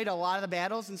can fight a lot of the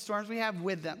battles and storms we have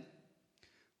with them.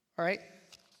 All right?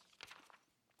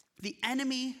 The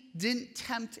enemy didn't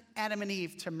tempt Adam and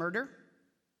Eve to murder,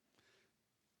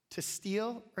 to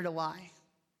steal, or to lie.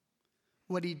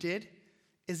 What he did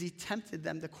is he tempted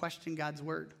them to question God's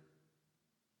word.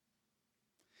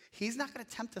 He's not going to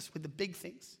tempt us with the big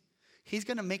things. He's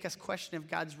going to make us question if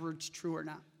God's word's true or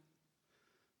not.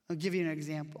 I'll give you an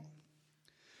example.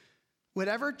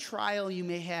 Whatever trial you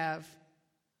may have,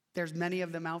 there's many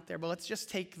of them out there, but let's just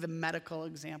take the medical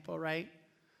example, right?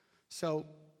 So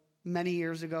many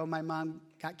years ago, my mom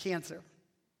got cancer.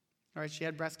 All right, she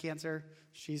had breast cancer.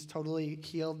 She's totally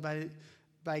healed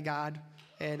by God,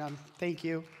 and thank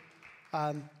you.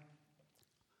 But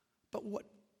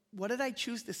what did I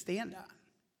choose to stand on?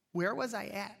 Where was I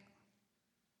at?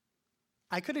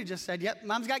 I could have just said, yep,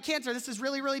 mom's got cancer. This is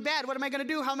really, really bad. What am I going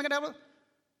to do? How am I going to?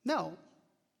 No.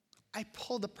 I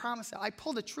pulled the promise out. I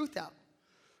pulled the truth out.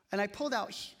 And I pulled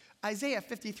out Isaiah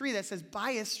 53 that says,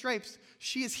 by his stripes,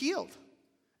 she is healed.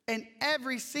 And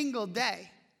every single day,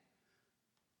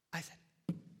 I said,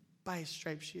 by his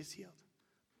stripes, she is healed.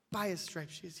 By his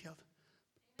stripes, she is healed.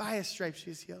 By his stripes,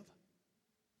 she is healed.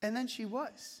 And then she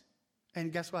was.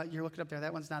 And guess what? You're looking up there.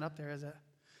 That one's not up there, is it?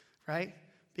 Right?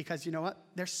 Because you know what?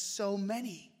 There's so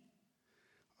many.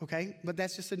 Okay? But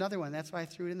that's just another one. That's why I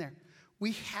threw it in there.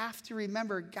 We have to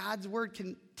remember God's word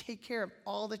can take care of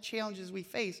all the challenges we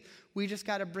face. We just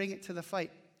got to bring it to the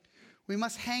fight. We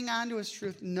must hang on to his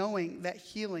truth, knowing that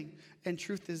healing and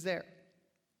truth is there.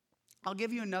 I'll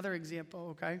give you another example,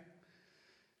 okay?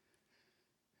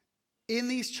 In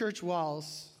these church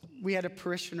walls, we had a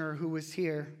parishioner who was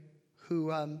here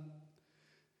who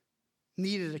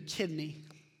needed a kidney.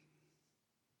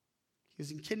 He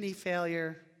was in kidney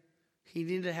failure. He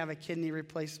needed to have a kidney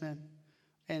replacement.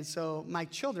 And so my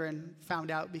children found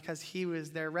out because he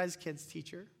was their res kids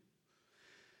teacher.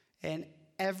 And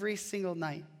every single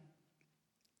night,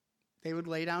 they would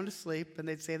lay down to sleep and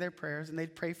they'd say their prayers and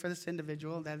they'd pray for this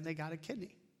individual, and then they got a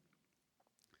kidney.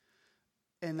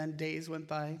 And then days went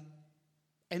by,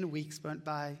 and weeks went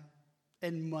by,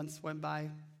 and months went by,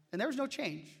 and there was no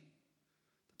change.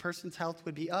 The person's health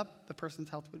would be up, the person's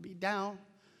health would be down,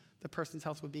 the person's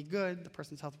health would be good, the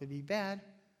person's health would be bad.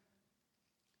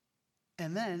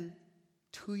 And then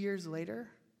 2 years later,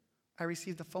 I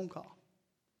received a phone call.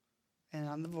 And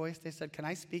on the voice, they said, "Can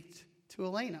I speak to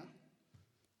Elena?"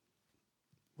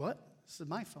 "What? This is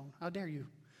my phone. How dare you?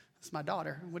 This is my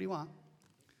daughter. What do you want?"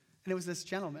 And it was this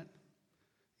gentleman.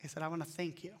 He said, "I want to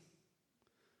thank you.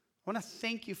 I want to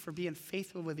thank you for being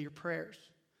faithful with your prayers,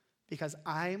 because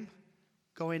I'm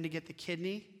going to get the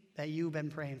kidney that you've been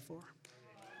praying for."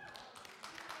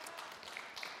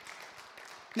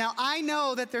 Now, I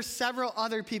know that there's several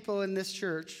other people in this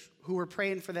church who were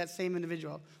praying for that same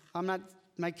individual.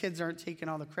 My kids aren't taking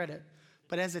all the credit.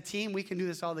 But as a team, we can do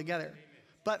this all together. Amen.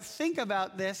 But think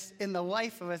about this in the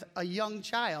life of a young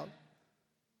child,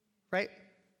 right?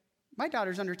 My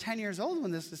daughter's under 10 years old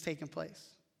when this is taking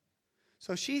place.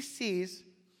 So she sees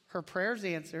her prayers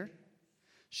answered.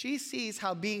 She sees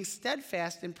how being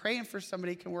steadfast and praying for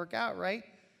somebody can work out, right?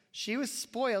 She was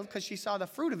spoiled because she saw the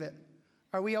fruit of it.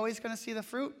 Are we always going to see the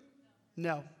fruit?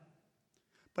 No.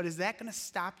 But is that going to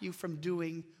stop you from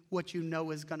doing what you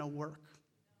know is going to work?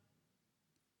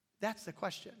 That's the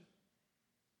question,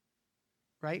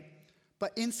 right?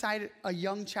 But inside a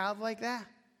young child like that,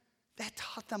 that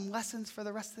taught them lessons for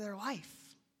the rest of their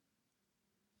life.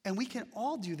 And we can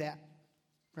all do that,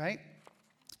 right?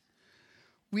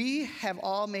 We have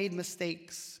all made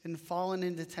mistakes and fallen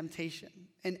into temptation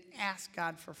and asked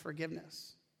God for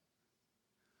forgiveness.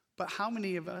 But how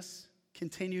many of us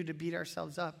continue to beat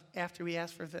ourselves up after we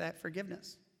ask for that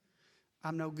forgiveness?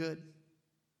 I'm no good.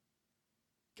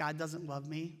 God doesn't love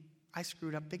me. I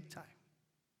screwed up big time.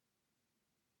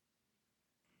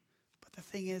 But the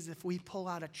thing is, if we pull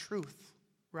out a truth,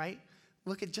 right?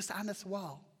 Look at just on this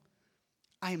wall.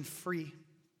 I am free.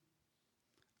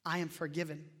 I am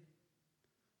forgiven.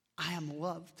 I am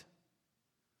loved.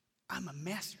 I'm a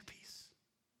masterpiece.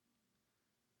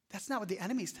 That's not what the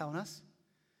enemy's telling us.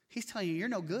 He's telling you, you're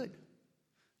no good.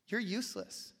 You're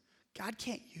useless. God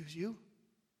can't use you.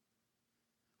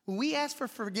 When we ask for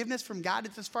forgiveness from God,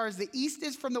 it's as far as the east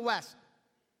is from the west.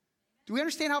 Do we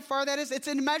understand how far that is? It's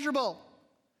immeasurable.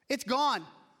 It's gone.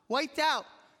 Wiped out.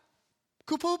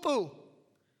 Kupoo.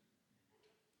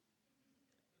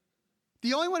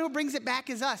 The only one who brings it back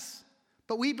is us.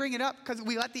 But we bring it up because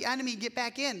we let the enemy get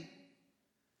back in.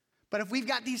 But if we've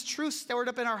got these truths stored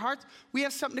up in our hearts, we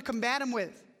have something to combat him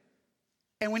with.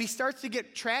 And when he starts to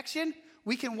get traction,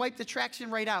 we can wipe the traction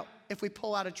right out if we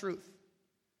pull out a truth.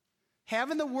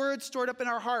 Having the word stored up in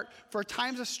our heart for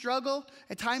times of struggle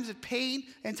and times of pain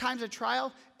and times of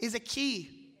trial is a key.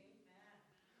 Amen.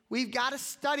 We've got to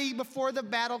study before the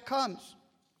battle comes.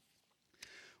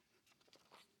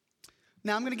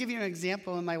 Now, I'm going to give you an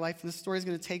example in my life, and this story is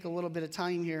going to take a little bit of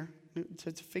time here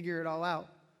to figure it all out.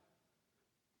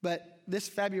 But this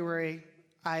February,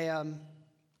 God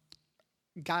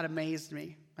amazed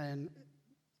me, and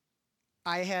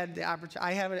I had the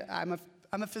opportunity.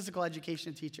 I'm a physical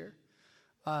education teacher.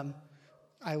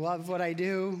 I love what I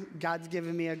do. God's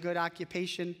given me a good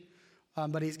occupation,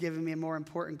 but he's given me a more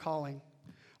important calling.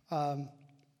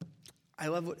 I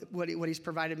love what he's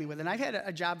provided me with. And I've had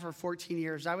a job for 14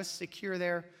 years. I was secure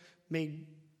there, made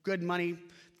good money,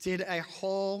 did a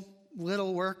whole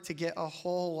little work to get a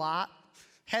whole lot.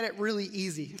 Had it really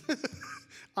easy,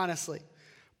 honestly.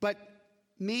 But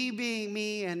me being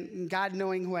me and God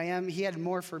knowing who I am, he had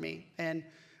more for me. And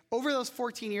over those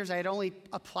 14 years, I had only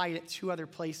applied at 2 other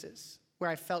places where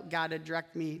I felt God had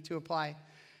directed me to apply.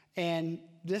 And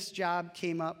this job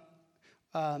came up.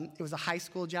 It was a high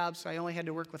school job, so I only had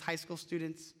to work with high school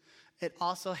students. It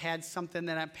also had something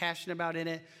that I'm passionate about in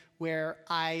it, where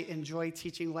I enjoy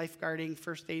teaching lifeguarding,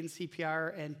 first aid, and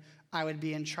CPR, and I would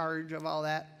be in charge of all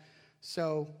that.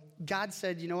 So God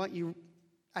said, you know what?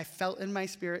 I felt in my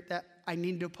spirit that I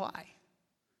needed to apply.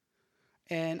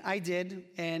 And I did,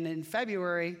 and in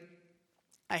February,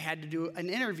 I had to do an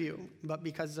interview. But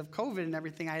because of COVID and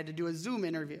everything, I had to do a Zoom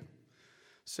interview.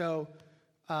 So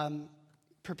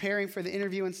preparing for the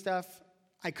interview and stuff.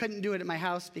 I couldn't do it at my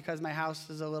house because my house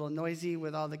is a little noisy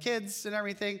with all the kids and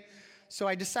everything. So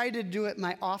I decided to do it in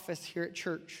my office here at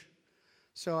church.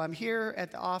 So I'm here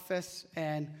at the office,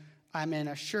 and I'm in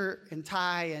a shirt and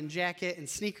tie and jacket and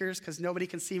sneakers because nobody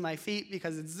can see my feet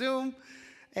because it's Zoom.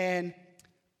 And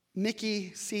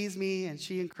Mickey sees me, and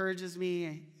she encourages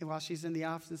me while she's in the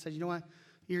office and says, you know what,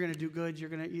 you're going to do good,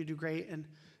 you do great. And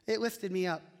it lifted me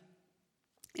up.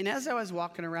 And as I was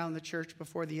walking around the church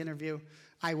before the interview,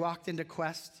 I walked into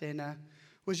Quest and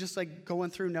was just like going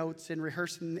through notes and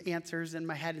rehearsing answers in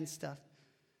my head and stuff.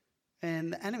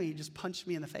 And the enemy just punched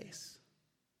me in the face.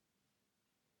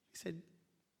 He said,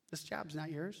 this job's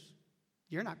not yours.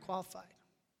 You're not qualified.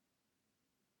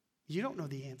 You don't know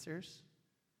the answers.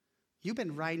 You've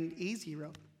been riding easy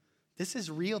road. This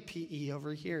is real PE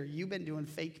over here. You've been doing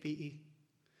fake PE.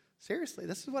 Seriously,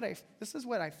 this is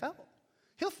what I felt.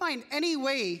 He'll find any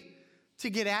way to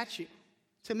get at you,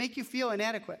 to make you feel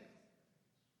inadequate.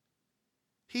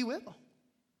 He will.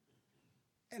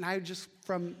 And I just,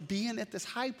 from being at this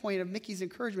high point of Mickey's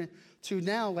encouragement to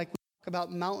now, like we talk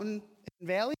about mountain and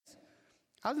valleys,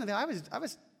 I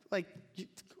was like,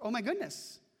 oh my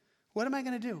goodness, what am I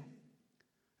going to do?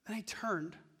 And I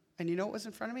turned, and you know what was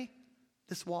in front of me?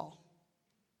 This wall.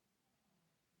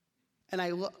 And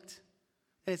I looked,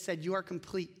 and it said, you are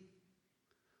complete.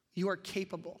 You are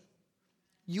capable.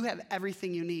 You have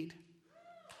everything you need.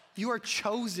 You are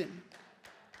chosen.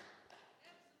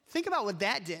 Think about what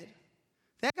that did.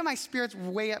 That got my spirits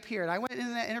way up here. And I went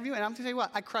into that interview, and I'm going to tell you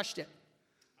what, I crushed it.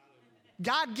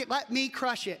 God let me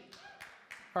crush it.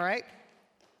 All right?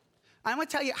 I'm going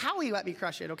to tell you how he let me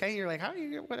crush it, okay? You're like, how do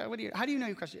you know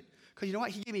you crushed it? Because you know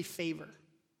what? He gave me favor.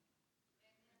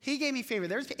 He gave me favor.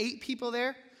 There's 8 people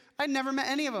there. I'd never met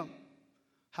any of them.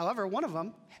 However, one of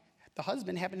them, the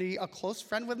husband, happened to be a close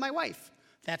friend with my wife.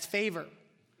 That's favor.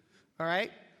 All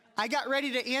right? I got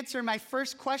ready to answer my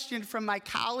first question from my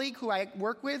colleague who I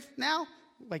work with now.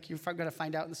 Like you're going to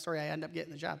find out in the story, I end up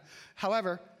getting the job.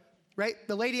 However, right,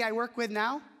 the lady I work with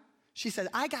now, she said,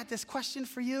 I got this question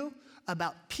for you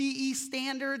about PE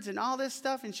standards and all this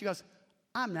stuff. And she goes,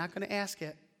 I'm not going to ask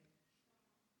it.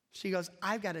 She goes,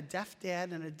 I've got a deaf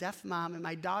dad and a deaf mom, and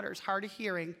my daughter's hard of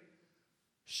hearing.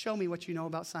 Show me what you know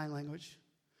about sign language.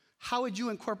 How would you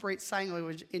incorporate sign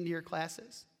language into your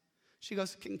classes? She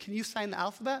goes, can you sign the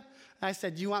alphabet? And I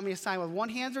said, do you want me to sign with 1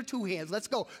 hand or 2 hands? Let's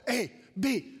go. A,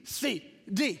 B, C,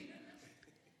 D.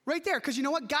 Right there, because you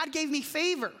know what? God gave me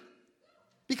favor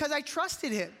because I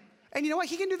trusted him. And you know what?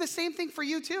 He can do the same thing for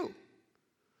you too.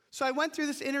 So I went through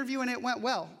this interview and it went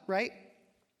well, right?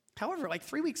 However, like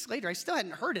 3 weeks later, I still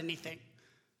hadn't heard anything.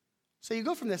 So you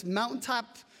go from this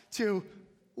mountaintop to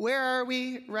where are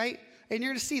we, right? And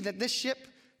you're going to see that this ship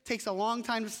takes a long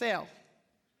time to sail.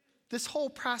 This whole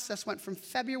process went from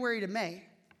February to May.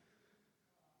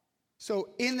 So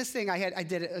in this thing, I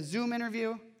did a Zoom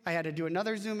interview. I had to do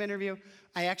another Zoom interview.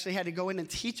 I actually had to go in and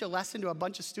teach a lesson to a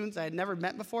bunch of students I had never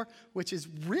met before, which is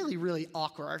really, really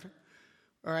awkward,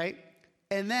 all right?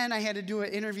 And then I had to do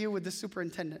an interview with the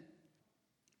superintendent.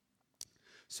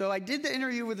 So I did the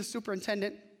interview with the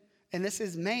superintendent, and this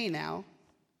is May now.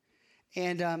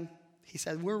 And he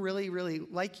said, we're really, really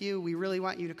like you. We really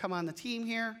want you to come on the team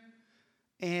here.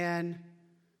 And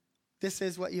this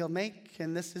is what you'll make,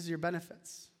 and this is your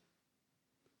benefits.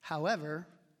 However,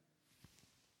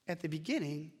 at the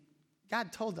beginning,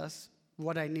 God told us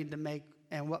what I need to make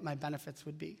and what my benefits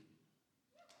would be.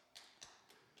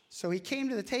 So he came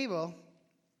to the table,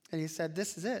 and he said,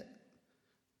 this is it.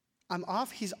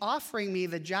 He's offering me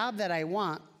the job that I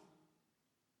want,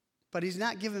 but he's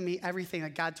not giving me everything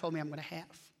that God told me I'm going to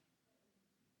have.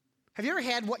 Have you ever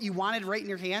had what you wanted right in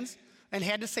your hands and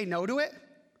had to say no to it?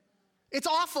 It's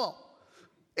awful.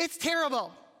 It's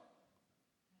terrible.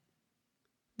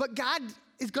 But God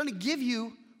is going to give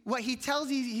you what he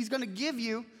tells you he's going to give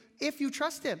you if you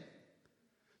trust him.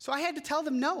 So I had to tell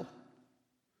them no.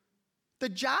 The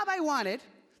job I wanted,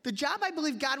 the job I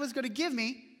believed God was going to give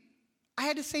me, I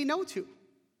had to say no to.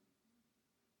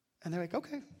 And they're like,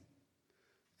 okay.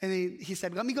 And he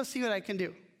said, let me go see what I can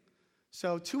do.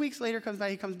 So 2 weeks later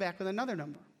he comes back with another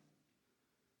number.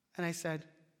 And I said,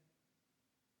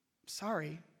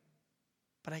 sorry,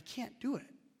 but I can't do it.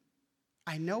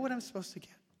 I know what I'm supposed to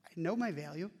get. I know my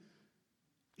value.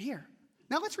 Here.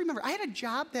 Now let's remember, I had a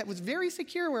job that was very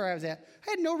secure where I was at.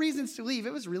 I had no reasons to leave.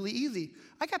 It was really easy.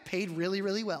 I got paid really,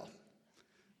 really well.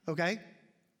 Okay?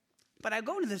 But I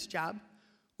go to this job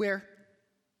where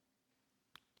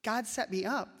God set me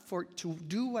up to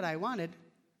do what I wanted.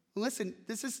 Listen,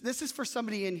 this is for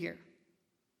somebody in here.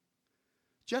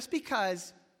 Just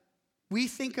because we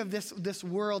think of this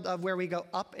world of where we go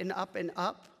up and up and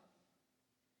up,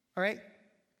 all right?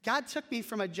 God took me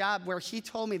from a job where he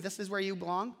told me this is where you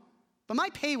belong, but my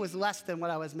pay was less than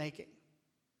what I was making.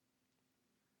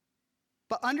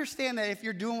 But understand that if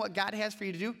you're doing what God has for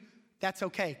you to do, that's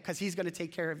okay, because he's going to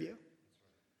take care of you.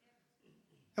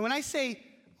 And when I say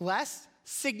less,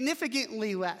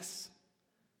 significantly less.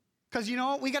 Because you know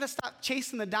what? We got to stop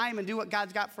chasing the dime and do what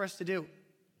God's got for us to do.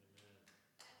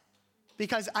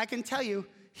 Because I can tell you,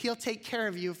 he'll take care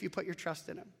of you if you put your trust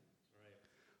in him.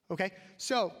 Okay?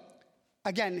 So,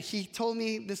 again, he told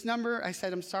me this number. I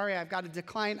said, I'm sorry, I've got to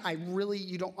decline.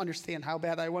 You don't understand how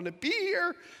bad I want to be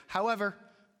here. However,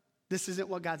 this isn't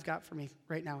what God's got for me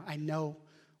right now. I know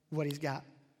what he's got.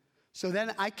 So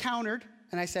then I countered,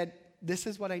 and I said, this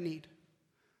is what I need.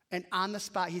 And on the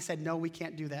spot, he said, no, we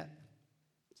can't do that.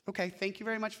 Okay, thank you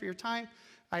very much for your time.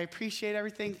 I appreciate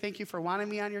everything. Thank you for wanting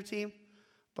me on your team.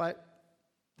 But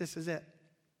this is it.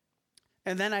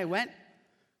 And then I went,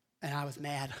 and I was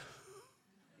mad.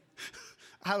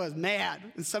 I was mad.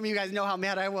 And some of you guys know how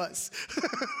mad I was.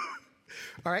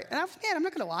 All right, and I was mad. I'm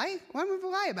not going to lie. What am I going to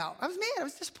lie about? I was mad. I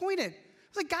was disappointed. I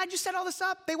was like, God, you set all this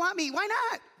up. They want me. Why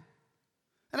not?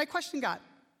 And I questioned God.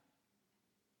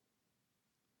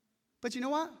 But you know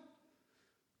what?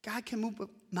 God can move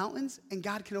mountains, and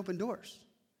God can open doors.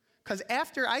 Because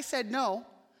after I said no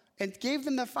and gave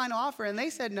them the final offer, and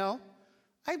they said no,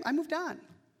 I moved on.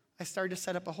 I started to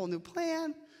set up a whole new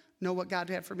plan, know what God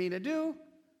had for me to do.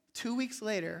 2 weeks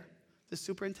later, the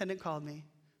superintendent called me,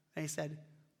 and he said,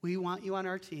 we want you on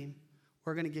our team.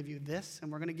 We're going to give you this,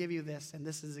 and we're going to give you this, and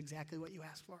this is exactly what you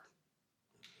asked for.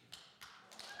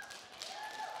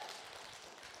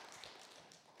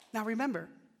 Now remember,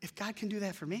 if God can do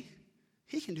that for me,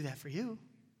 he can do that for you.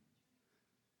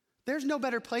 There's no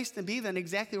better place to be than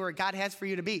exactly where God has for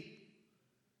you to be.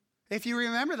 If you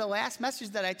remember, the last message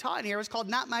that I taught in here was called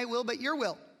Not My Will, But Your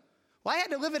Will. Well, I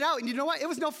had to live it out, and you know what? It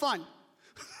was no fun.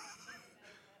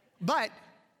 But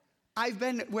I've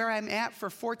been where I'm at for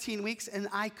 14 weeks, and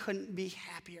I couldn't be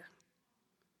happier.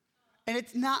 And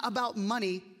it's not about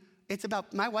money. It's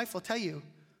about, my wife will tell you,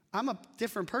 I'm a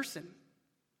different person.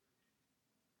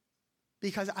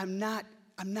 Because I'm not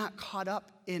caught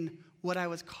up in what I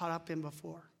was caught up in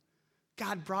before.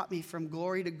 God brought me from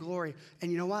glory to glory.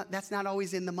 And you know what? That's not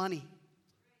always in the money.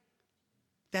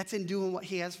 That's in doing what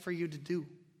he has for you to do.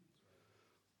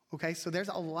 Okay, so there's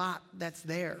a lot that's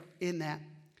there in that.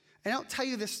 And I don't tell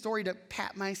you this story to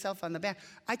pat myself on the back.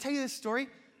 I tell you this story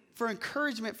for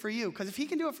encouragement for you. Because if he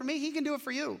can do it for me, he can do it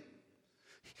for you.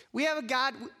 We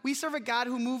serve a God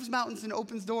who moves mountains and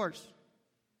opens doors.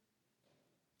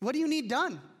 What do you need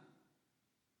done?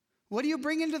 What do you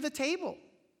bring into the table?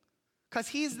 Because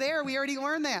he's there. We already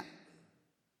learned that.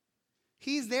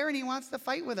 He's there and he wants to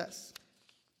fight with us.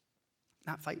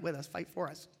 Not fight with us, fight for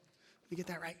us. Let me get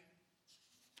that right.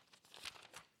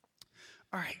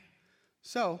 All right.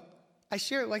 So I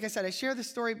share this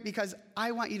story because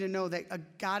I want you to know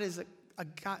that God is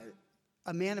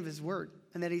a man of his word,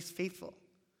 and that he's faithful.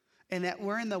 And that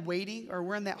we're in the waiting, or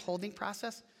we're in that holding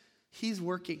process. He's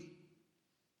working.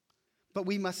 But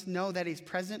we must know that he's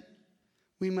present.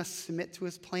 We must submit to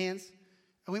his plans.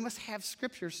 And we must have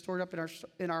scripture stored up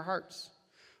in our hearts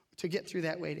to get through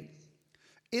that waiting.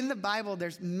 In the Bible,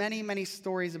 there's many, many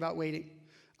stories about waiting.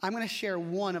 I'm going to share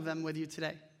one of them with you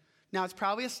today. Now, it's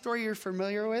probably a story you're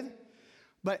familiar with,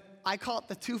 but I call it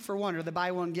the 2-for-1, or the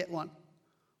buy one, get one.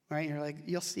 Right? You're like,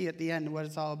 you'll see at the end what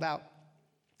it's all about.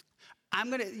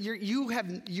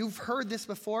 You've heard this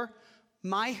before.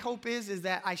 My hope is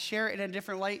that I share it in a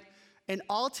different light. And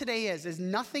all today is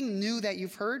nothing new that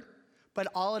you've heard, but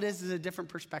all it is a different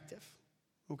perspective,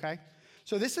 okay?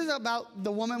 So this is about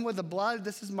the woman with the blood.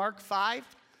 This is Mark 5,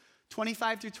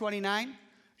 25 through 29.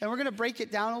 And we're going to break it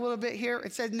down a little bit here.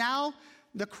 It says, now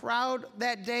in the crowd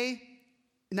that day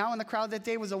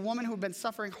was a woman who had been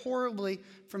suffering horribly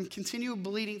from continual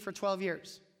bleeding for 12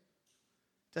 years.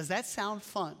 Does that sound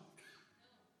fun?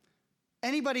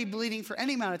 Anybody bleeding for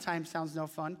any amount of time sounds no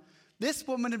fun. This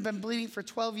woman had been bleeding for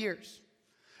 12 years.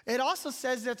 It also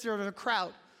says that there was a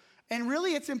crowd. And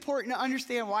really, it's important to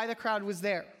understand why the crowd was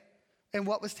there and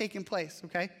what was taking place,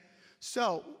 okay?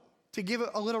 So, to give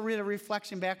a little bit of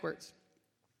reflection backwards,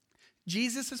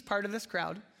 Jesus is part of this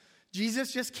crowd.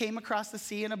 Jesus just came across the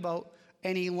sea in a boat,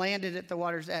 and he landed at the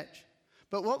water's edge.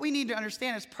 But what we need to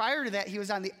understand is prior to that, he was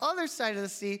on the other side of the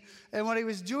sea, and what he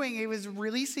was doing, he was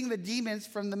releasing the demons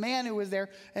from the man who was there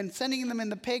and sending them in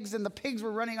the pigs, and the pigs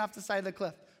were running off the side of the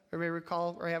cliff. Everybody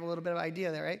recall or have a little bit of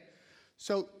idea there, right?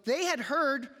 So they had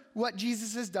heard what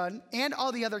Jesus has done and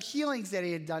all the other healings that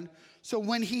he had done. So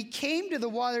when he came to the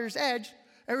water's edge,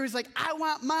 everybody's like, I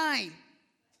want mine,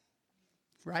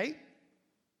 right?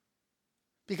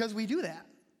 Because we do that.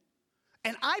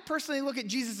 And I personally look at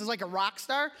Jesus as like a rock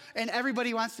star, and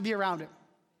everybody wants to be around him.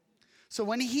 So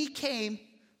when he came,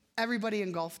 everybody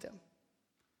engulfed him.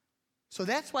 So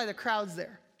that's why the crowd's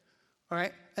there, all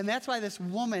right? And that's why this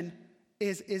woman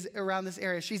is around this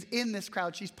area. She's in this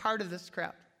crowd. She's part of this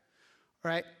crowd, all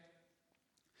right?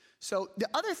 So the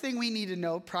other thing we need to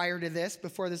know prior to this,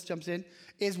 before this jumps in,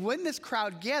 is when this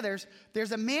crowd gathers,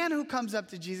 there's a man who comes up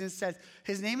to Jesus and says,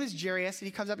 his name is Jairus, and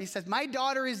he comes up and he says, my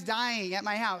daughter is dying at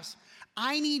my house.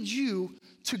 I need you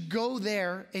to go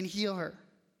there and heal her.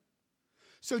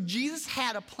 So Jesus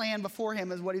had a plan before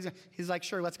him, is what he's like,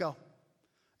 sure, let's go.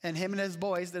 And him and his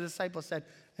boys, the disciples said,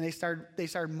 and they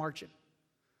started marching.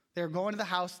 They were going to the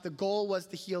house. The goal was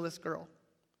to heal this girl.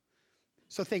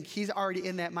 So think, he's already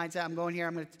in that mindset. I'm going here.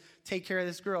 I'm going to take care of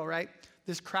this girl, right?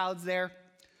 This crowd's there.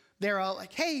 They're all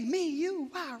like, hey, me, you,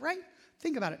 wow, right?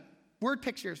 Think about it. Word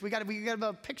pictures. We got to be able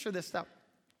to picture this stuff,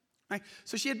 right?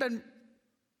 So she had been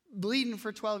bleeding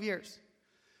for 12 years.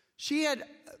 She had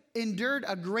endured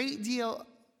a great deal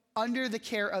under the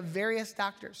care of various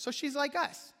doctors. So she's like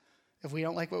us. If we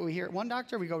don't like what we hear at one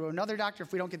doctor, we go to another doctor.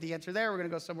 If we don't get the answer there, we're going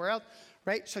to go somewhere else,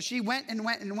 right? So she went,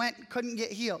 couldn't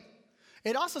get healed.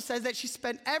 It also says that she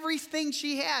spent everything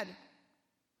she had.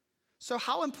 So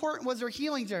how important was her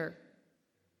healing to her?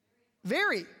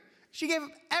 Very. She gave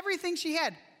everything she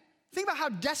had. Think about how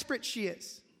desperate she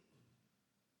is.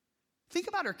 Think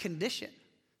about her condition.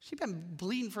 She's been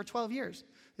bleeding for 12 years.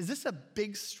 Is this a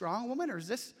big, strong woman, or is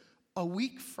this a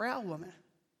weak, frail woman?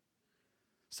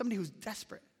 Somebody who's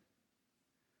desperate,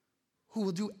 who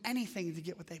will do anything to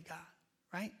get what they've got,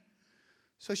 right?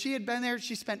 So she had been there.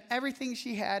 She spent everything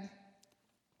she had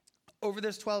over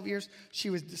those 12 years. She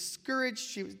was discouraged.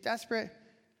 She was desperate.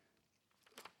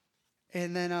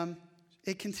 And then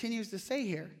it continues to say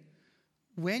here,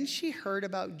 when she heard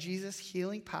about Jesus'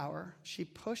 healing power, she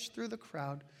pushed through the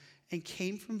crowd and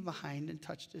came from behind and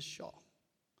touched his shawl.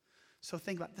 So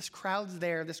think about it. This crowd's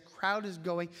there. This crowd is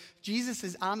going. Jesus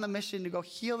is on the mission to go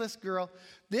heal this girl.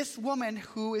 This woman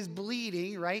who is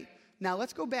bleeding, right? Now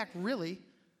let's go back really.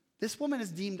 This woman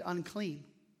is deemed unclean.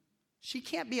 She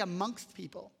can't be amongst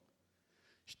people.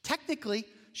 Technically,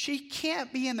 she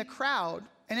can't be in the crowd.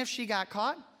 And if she got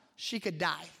caught, she could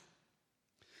die.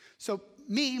 So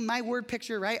me, my word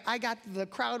picture, right? I got the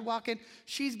crowd walking.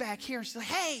 She's back here. She's like,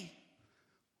 hey,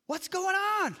 what's going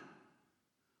on?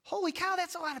 Holy cow,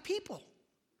 that's a lot of people.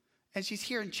 And she's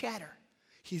hearing chatter.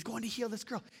 He's going to heal this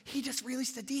girl. He just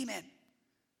released a demon.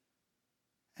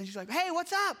 And she's like, hey,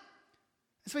 what's up?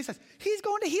 And somebody says, he's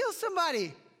going to heal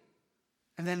somebody.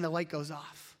 And then the light goes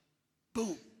off.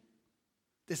 Boom.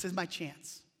 This is my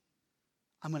chance.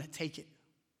 I'm going to take it.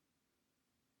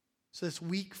 So this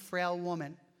weak, frail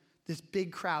woman, this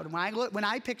big crowd. When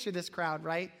I picture this crowd,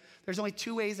 right, there's only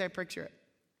two ways I picture it.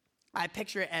 I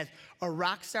picture it as a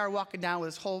rock star walking down with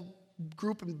his whole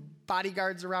group of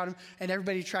bodyguards around him and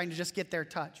everybody trying to just get their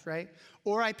touch, right?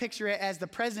 Or I picture it as the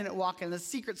president walking, the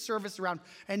Secret Service around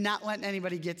and not letting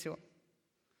anybody get to him.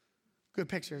 Good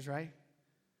pictures, right?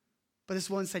 But this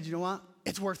woman said, you know what?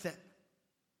 It's worth it.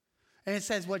 And it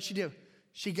says, what'd she do?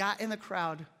 She got in the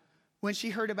crowd. When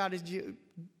she heard about his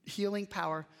healing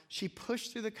power, she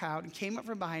pushed through the crowd and came up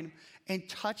from behind him and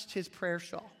touched his prayer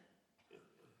shawl.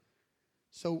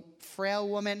 So, frail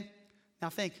woman, now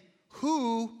think,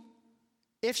 who,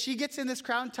 if she gets in this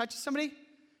crowd and touches somebody,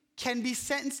 can be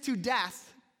sentenced to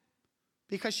death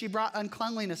because she brought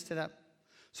uncleanliness to them.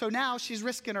 So now she's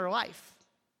risking her life.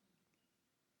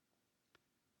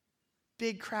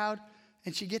 Big crowd,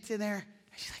 and she gets in there,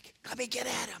 and she's like, let me get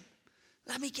at him.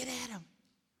 Let me get at him.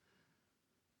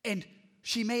 And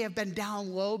she may have been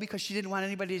down low because she didn't want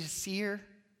anybody to see her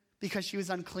because she was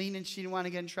unclean and she didn't want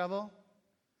to get in trouble.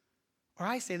 Or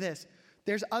I say this,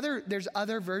 there's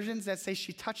other versions that say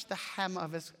she touched the hem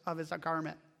of his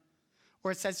garment.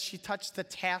 Or it says she touched the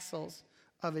tassels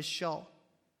of his shawl.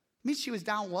 It means she was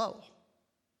down low.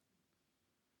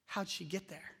 How'd she get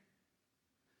there?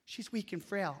 She's weak and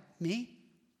frail. Me?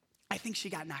 I think she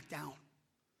got knocked down.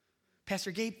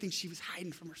 Pastor Gabe thinks she was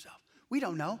hiding from herself. We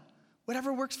don't know.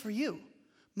 Whatever works for you.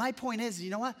 My point is, you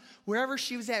know what? Wherever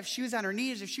she was at, if she was on her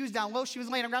knees, if she was down low, she was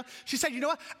laying on the ground, she said, you know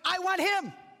what? I want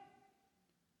him.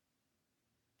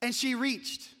 And she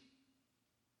reached.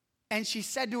 And she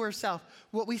said to herself,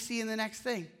 what we see in the next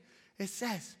thing, it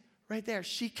says right there,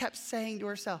 she kept saying to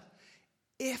herself,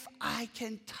 if I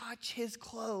can touch his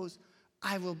clothes,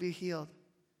 I will be healed.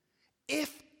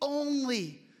 If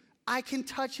only I can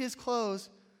touch his clothes,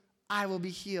 I will be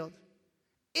healed.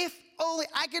 If only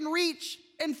I can reach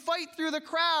and fight through the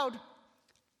crowd,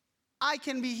 I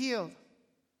can be healed.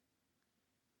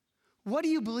 What are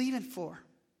you believing for?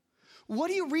 What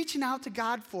are you reaching out to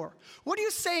God for? What are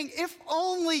you saying, if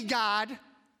only God,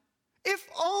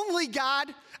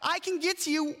 I can get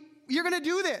to you, you're going to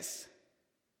do this.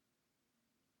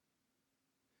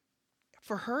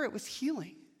 For her, it was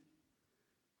healing.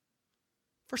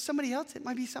 For somebody else, it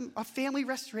might be a family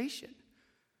restoration.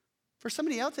 For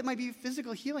somebody else, it might be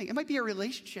physical healing. It might be a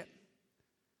relationship.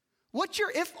 What's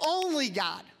your if only,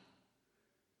 God?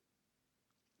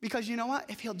 Because you know what?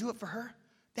 If he'll do it for her,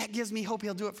 that gives me hope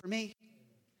he'll do it for me.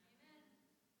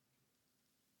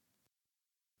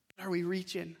 Are we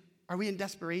reaching? Are we in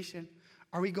desperation?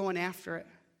 Are we going after it?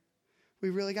 We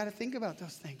really got to think about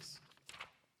those things.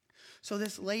 So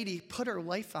this lady put her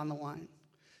life on the line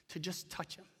to just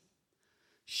touch him.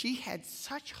 She had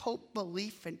such hope,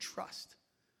 belief, and trust,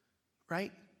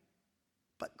 right?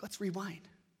 But let's rewind.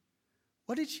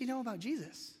 What did she know about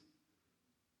Jesus?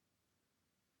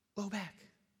 Go back.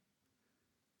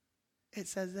 It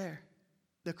says there,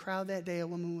 the crowd that day, a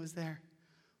woman was there.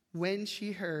 When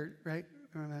she heard, right?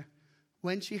 Remember,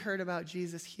 when she heard about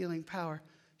Jesus' healing power,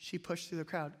 she pushed through the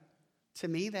crowd. To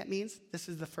me, that means this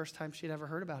is the first time she'd ever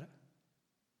heard about it.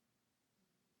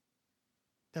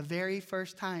 The very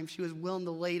first time she was willing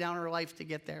to lay down her life to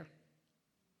get there.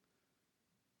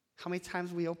 How many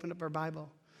times we opened up our Bible?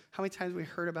 How many times we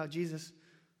heard about Jesus?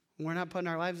 We're not putting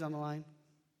our lives on the line,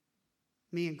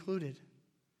 me included.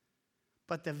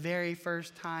 But the very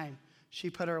first time she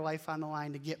put her life on the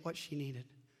line to get what she needed.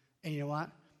 And you know what?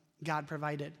 God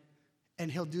provided.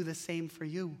 And he'll do the same for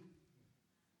you.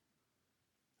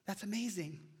 That's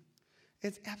amazing.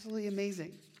 It's absolutely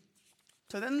amazing.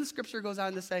 So then the scripture goes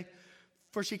on to say,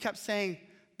 for she kept saying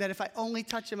that if I only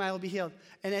touch him, I will be healed.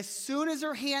 And as soon as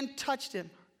her hand touched him,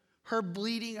 her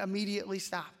bleeding immediately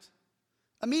stopped.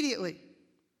 Immediately.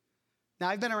 Now,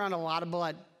 I've been around a lot of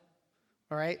blood,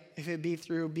 all right? If it be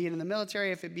through being in the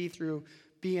military, if it be through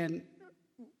being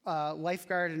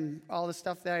lifeguard and all the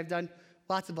stuff that I've done,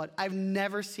 lots of blood. I've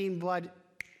never seen blood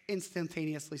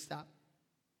instantaneously stop,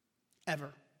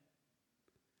 ever.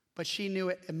 But she knew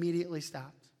it immediately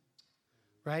stopped,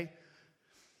 right?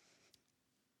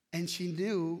 And she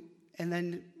knew, and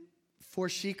then for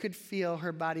she could feel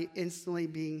her body instantly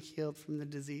being healed from the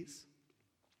disease.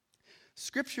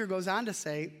 Scripture goes on to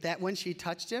say that when she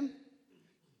touched him,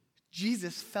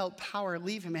 Jesus felt power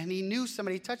leave him, and he knew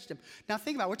somebody touched him. Now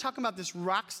think about it. We're talking about this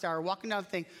rock star walking down the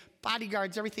thing,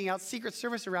 bodyguards, everything else, Secret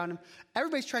Service around him.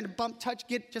 Everybody's trying to bump, touch,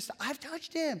 I've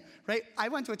touched him, right? I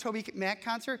went to a Toby Mac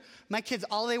concert. My kids,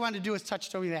 all they wanted to do was touch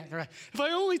Toby Mac. Right? If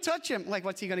I only touch him, like,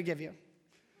 what's he going to give you?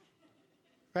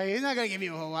 Right? He's not going to give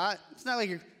you a whole lot. It's not like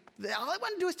all I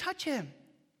want to do is touch him.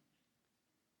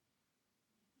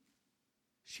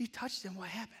 She touched him. What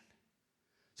happened?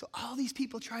 So all these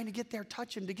people trying to get there,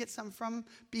 touch him, to get something from him,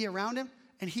 be around him,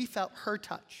 and he felt her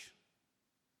touch.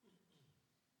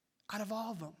 Out of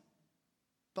all of them.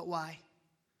 But why?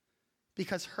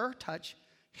 Because her touch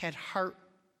had heart,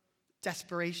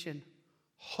 desperation,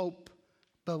 hope,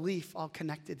 belief all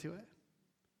connected to it.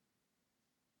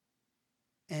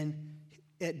 And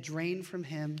it drained from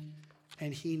him,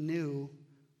 and he knew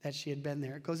that she had been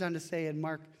there. It goes on to say in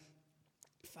Mark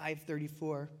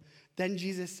 5:34, then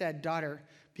Jesus said, daughter,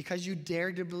 because you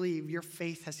dared to believe, your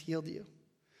faith has healed you.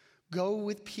 Go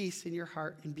with peace in your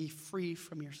heart and be free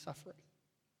from your suffering.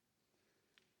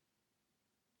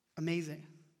 Amazing.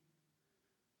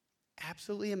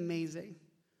 Absolutely amazing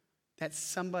that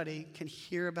somebody can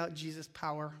hear about Jesus'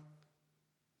 power.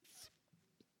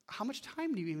 How much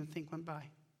time do you even think went by?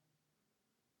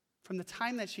 From the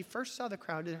time that she first saw the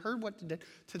crowd and heard what to do,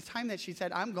 to the time that she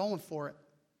said, I'm going for it.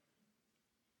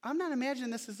 I'm not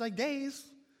imagining this is like days.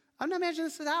 I'm not imagining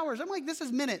this is hours. I'm like, this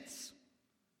is minutes.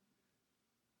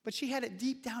 But she had it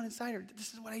deep down inside her.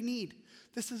 This is what I need.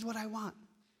 This is what I want.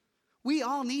 We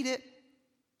all need it.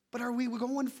 But are we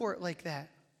going for it like that?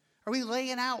 Are we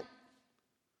laying out?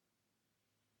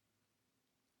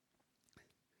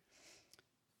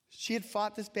 She had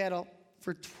fought this battle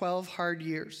for 12 hard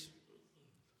years.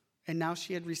 And now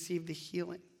she had received the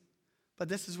healing. But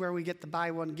this is where we get the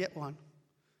buy one, get one.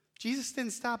 Jesus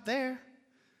didn't stop there.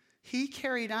 He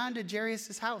carried on to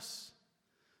Jairus' house.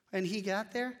 And he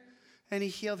got there, and he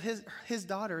healed his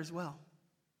daughter as well.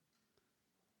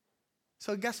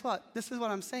 So guess what? This is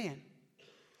what I'm saying.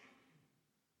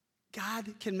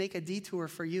 God can make a detour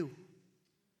for you.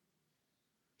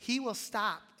 He will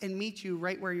stop and meet you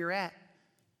right where you're at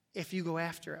if you go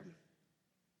after him.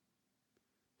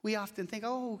 We often think,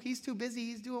 oh, he's too busy,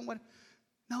 he's doing what.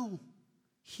 No,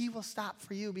 he will stop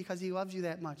for you because he loves you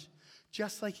that much,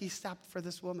 just like he stopped for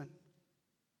this woman.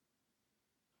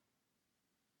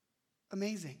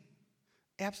 Amazing.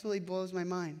 Absolutely blows my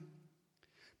mind.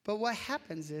 But what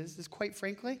happens is quite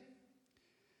frankly,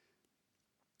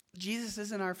 Jesus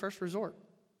isn't our first resort.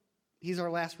 He's our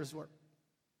last resort.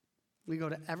 We go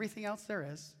to everything else there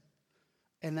is,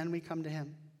 and then we come to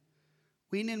him.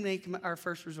 We need to make him our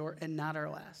first resort and not our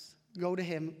last. Go to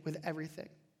him with everything.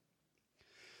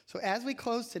 So as we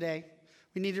close today,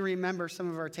 we need to remember some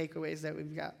of our takeaways that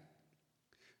we've got.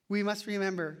 We must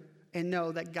remember and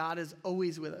know that God is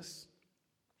always with us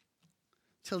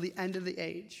till the end of the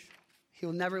age.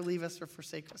 He'll never leave us or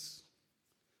forsake us.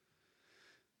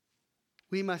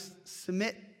 We must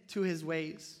submit to his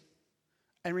ways.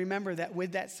 And remember that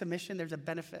with that submission, there's a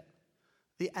benefit.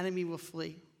 The enemy will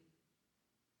flee.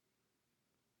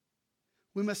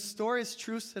 We must store his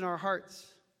truths in our hearts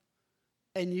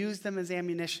and use them as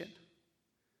ammunition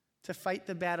to fight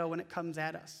the battle when it comes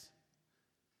at us.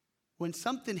 When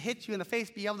something hits you in the face,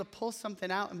 be able to pull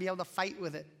something out and be able to fight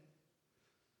with it.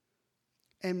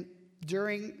 And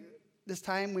during this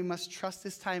time, we must trust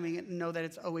his timing and know that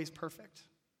it's always perfect.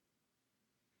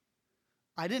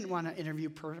 I didn't want an interview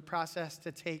process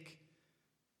to take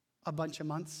a bunch of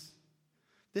months.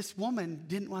 This woman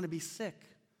didn't want to be sick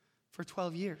for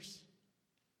 12 years.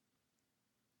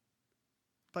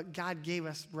 But God gave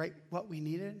us right what we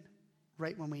needed,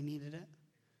 right when we needed it,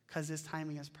 because his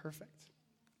timing is perfect.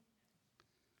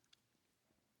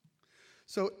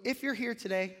 So if you're here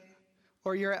today,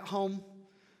 or you're at home,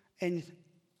 and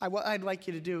what I'd like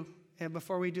you to do, and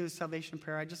before we do the salvation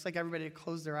prayer, I'd just like everybody to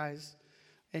close their eyes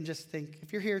and just think.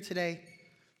 If you're here today,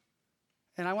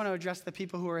 and I want to address the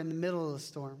people who are in the middle of the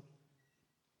storm.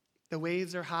 The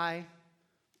waves are high,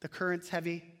 the current's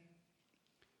heavy.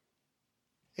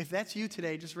 If that's you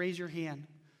today, just raise your hand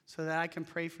so that I can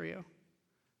pray for you.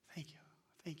 Thank you,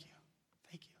 thank you,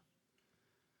 thank you,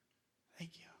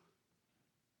 thank you.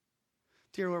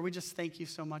 Dear Lord, we just thank you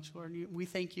so much, Lord. We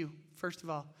thank you, first of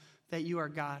all, that you are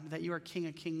God, that you are King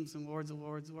of kings and Lords of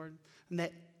lords, Lord, and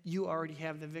that you already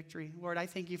have the victory. Lord, I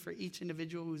thank you for each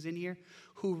individual who's in here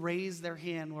who raised their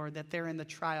hand, Lord, that they're in the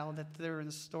trial, that they're in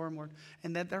the storm, Lord,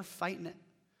 and that they're fighting it.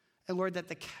 And Lord, that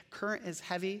the current is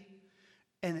heavy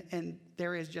and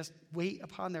there is just weight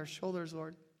upon their shoulders,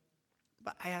 Lord.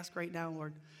 But I ask right now,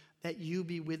 Lord, that you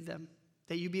be with them,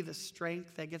 that you be the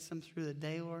strength that gets them through the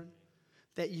day, Lord,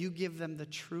 that you give them the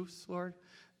truths, Lord,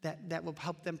 that will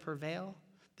help them prevail,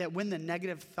 that when the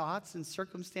negative thoughts and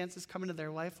circumstances come into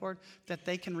their life, Lord, that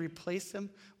they can replace them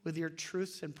with your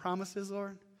truths and promises,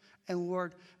 Lord. And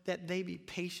Lord, that they be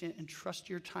patient and trust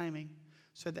your timing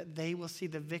so that they will see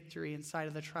the victory inside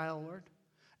of the trial, Lord.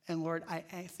 And Lord,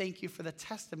 I thank you for the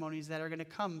testimonies that are going to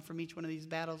come from each one of these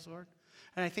battles, Lord.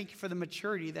 And I thank you for the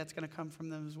maturity that's going to come from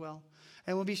them as well.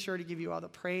 And we'll be sure to give you all the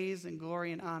praise and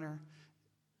glory and honor.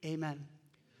 Amen.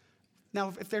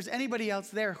 Now, if there's anybody else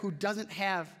there who doesn't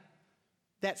have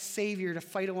that Savior to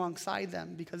fight alongside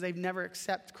them because they've never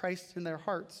accepted Christ in their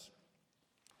hearts,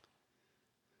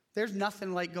 there's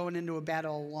nothing like going into a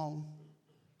battle alone.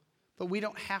 But we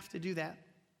don't have to do that.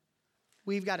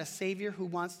 We've got a Savior who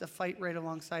wants to fight right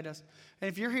alongside us. And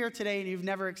if you're here today and you've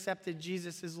never accepted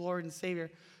Jesus as Lord and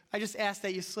Savior, I just ask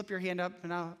that you slip your hand up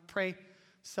and I'll pray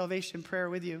salvation prayer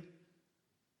with you.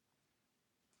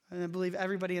 And I believe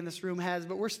everybody in this room has,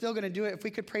 but we're still going to do it if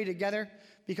we could pray together,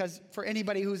 because for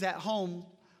anybody who's at home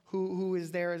who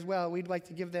is there as well, we'd like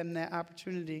to give them that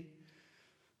opportunity.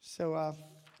 So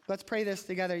let's pray this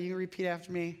together. You can repeat after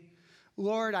me.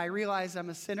 Lord, I realize I'm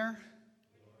a sinner.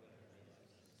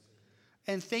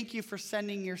 And thank you for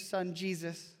sending your son,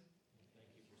 Jesus,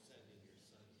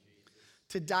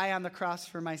 to die on the cross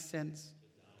for my sins.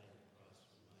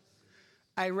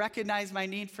 I recognize my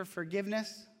need for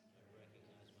forgiveness.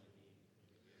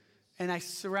 And I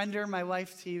surrender my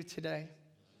life to you today.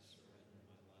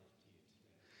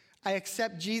 I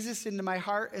accept Jesus into my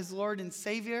heart as Lord and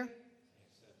Savior.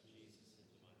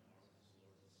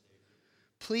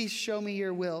 Please show me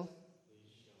your will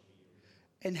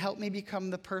and help me become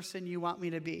the person you want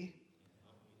me to be.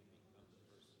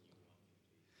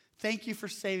 Thank you for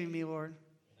saving me, Lord.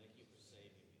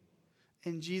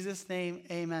 In Jesus' name,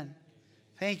 amen.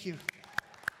 Thank you.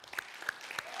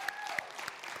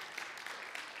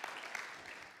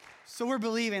 So we're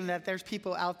believing that there's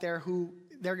people out there who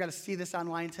they're going to see this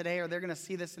online today, or they're going to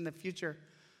see this in the future,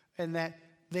 and that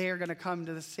they are going to come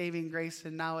to the saving grace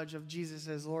and knowledge of Jesus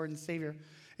as Lord and Savior.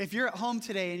 If you're at home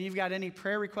today and you've got any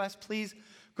prayer requests, please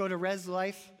go to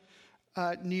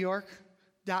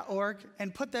reslifenewyork.org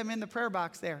and put them in the prayer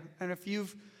box there. And if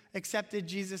you've accepted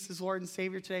Jesus as Lord and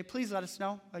Savior today, please let us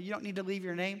know. You don't need to leave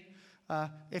your name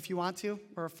if you want to,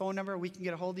 or a phone number. We can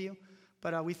get a hold of you.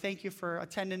 But we thank you for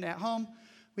attending at home.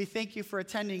 We thank you for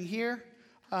attending here.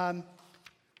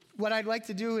 What I'd like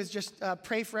to do is just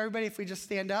pray for everybody if we just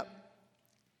stand up.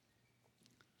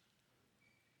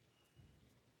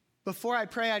 Before I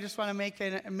pray, I just want to make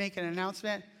an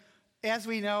announcement. As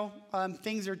we know,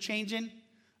 things are changing.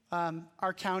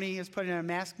 Our county is putting a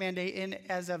mask mandate in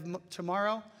as of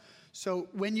tomorrow. So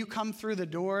when you come through the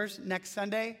doors next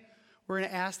Sunday, we're going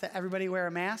to ask that everybody wear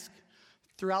a mask.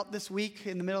 Throughout this week,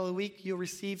 in the middle of the week, you'll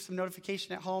receive some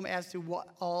notification at home as to what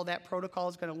all that protocol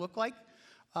is going to look like.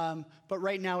 But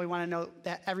right now, we want to know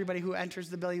that everybody who enters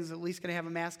the building is at least going to have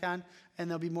a mask on, and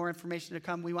there'll be more information to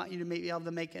come. We want you to be able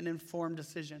to make an informed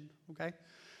decision, okay?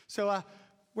 So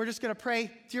we're just going to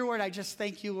pray. Dear Lord, I just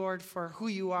thank you, Lord, for who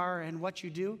you are and what you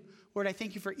do. Lord, I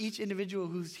thank you for each individual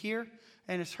who's here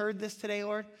and has heard this today,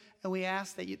 Lord, and we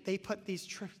ask that they put these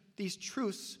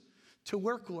truths to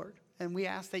work, Lord, and we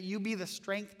ask that you be the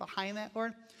strength behind that,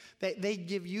 Lord, that they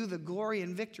give you the glory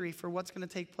and victory for what's going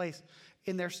to take place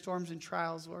in their storms and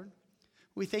trials, Lord.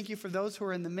 We thank you for those who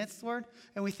are in the midst, Lord,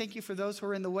 and we thank you for those who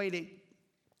are in the waiting,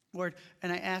 Lord.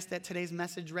 And I ask that today's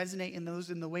message resonate in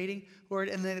those in the waiting, Lord,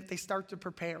 and that they start to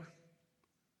prepare.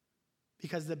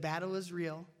 Because the battle is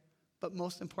real, but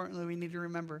most importantly, we need to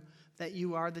remember that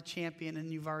you are the champion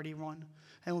and you've already won.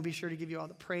 And we'll be sure to give you all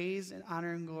the praise and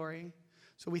honor and glory.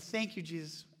 So we thank you,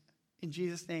 Jesus. In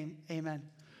Jesus' name, amen.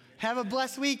 Have a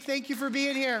blessed week. Thank you for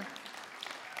being here.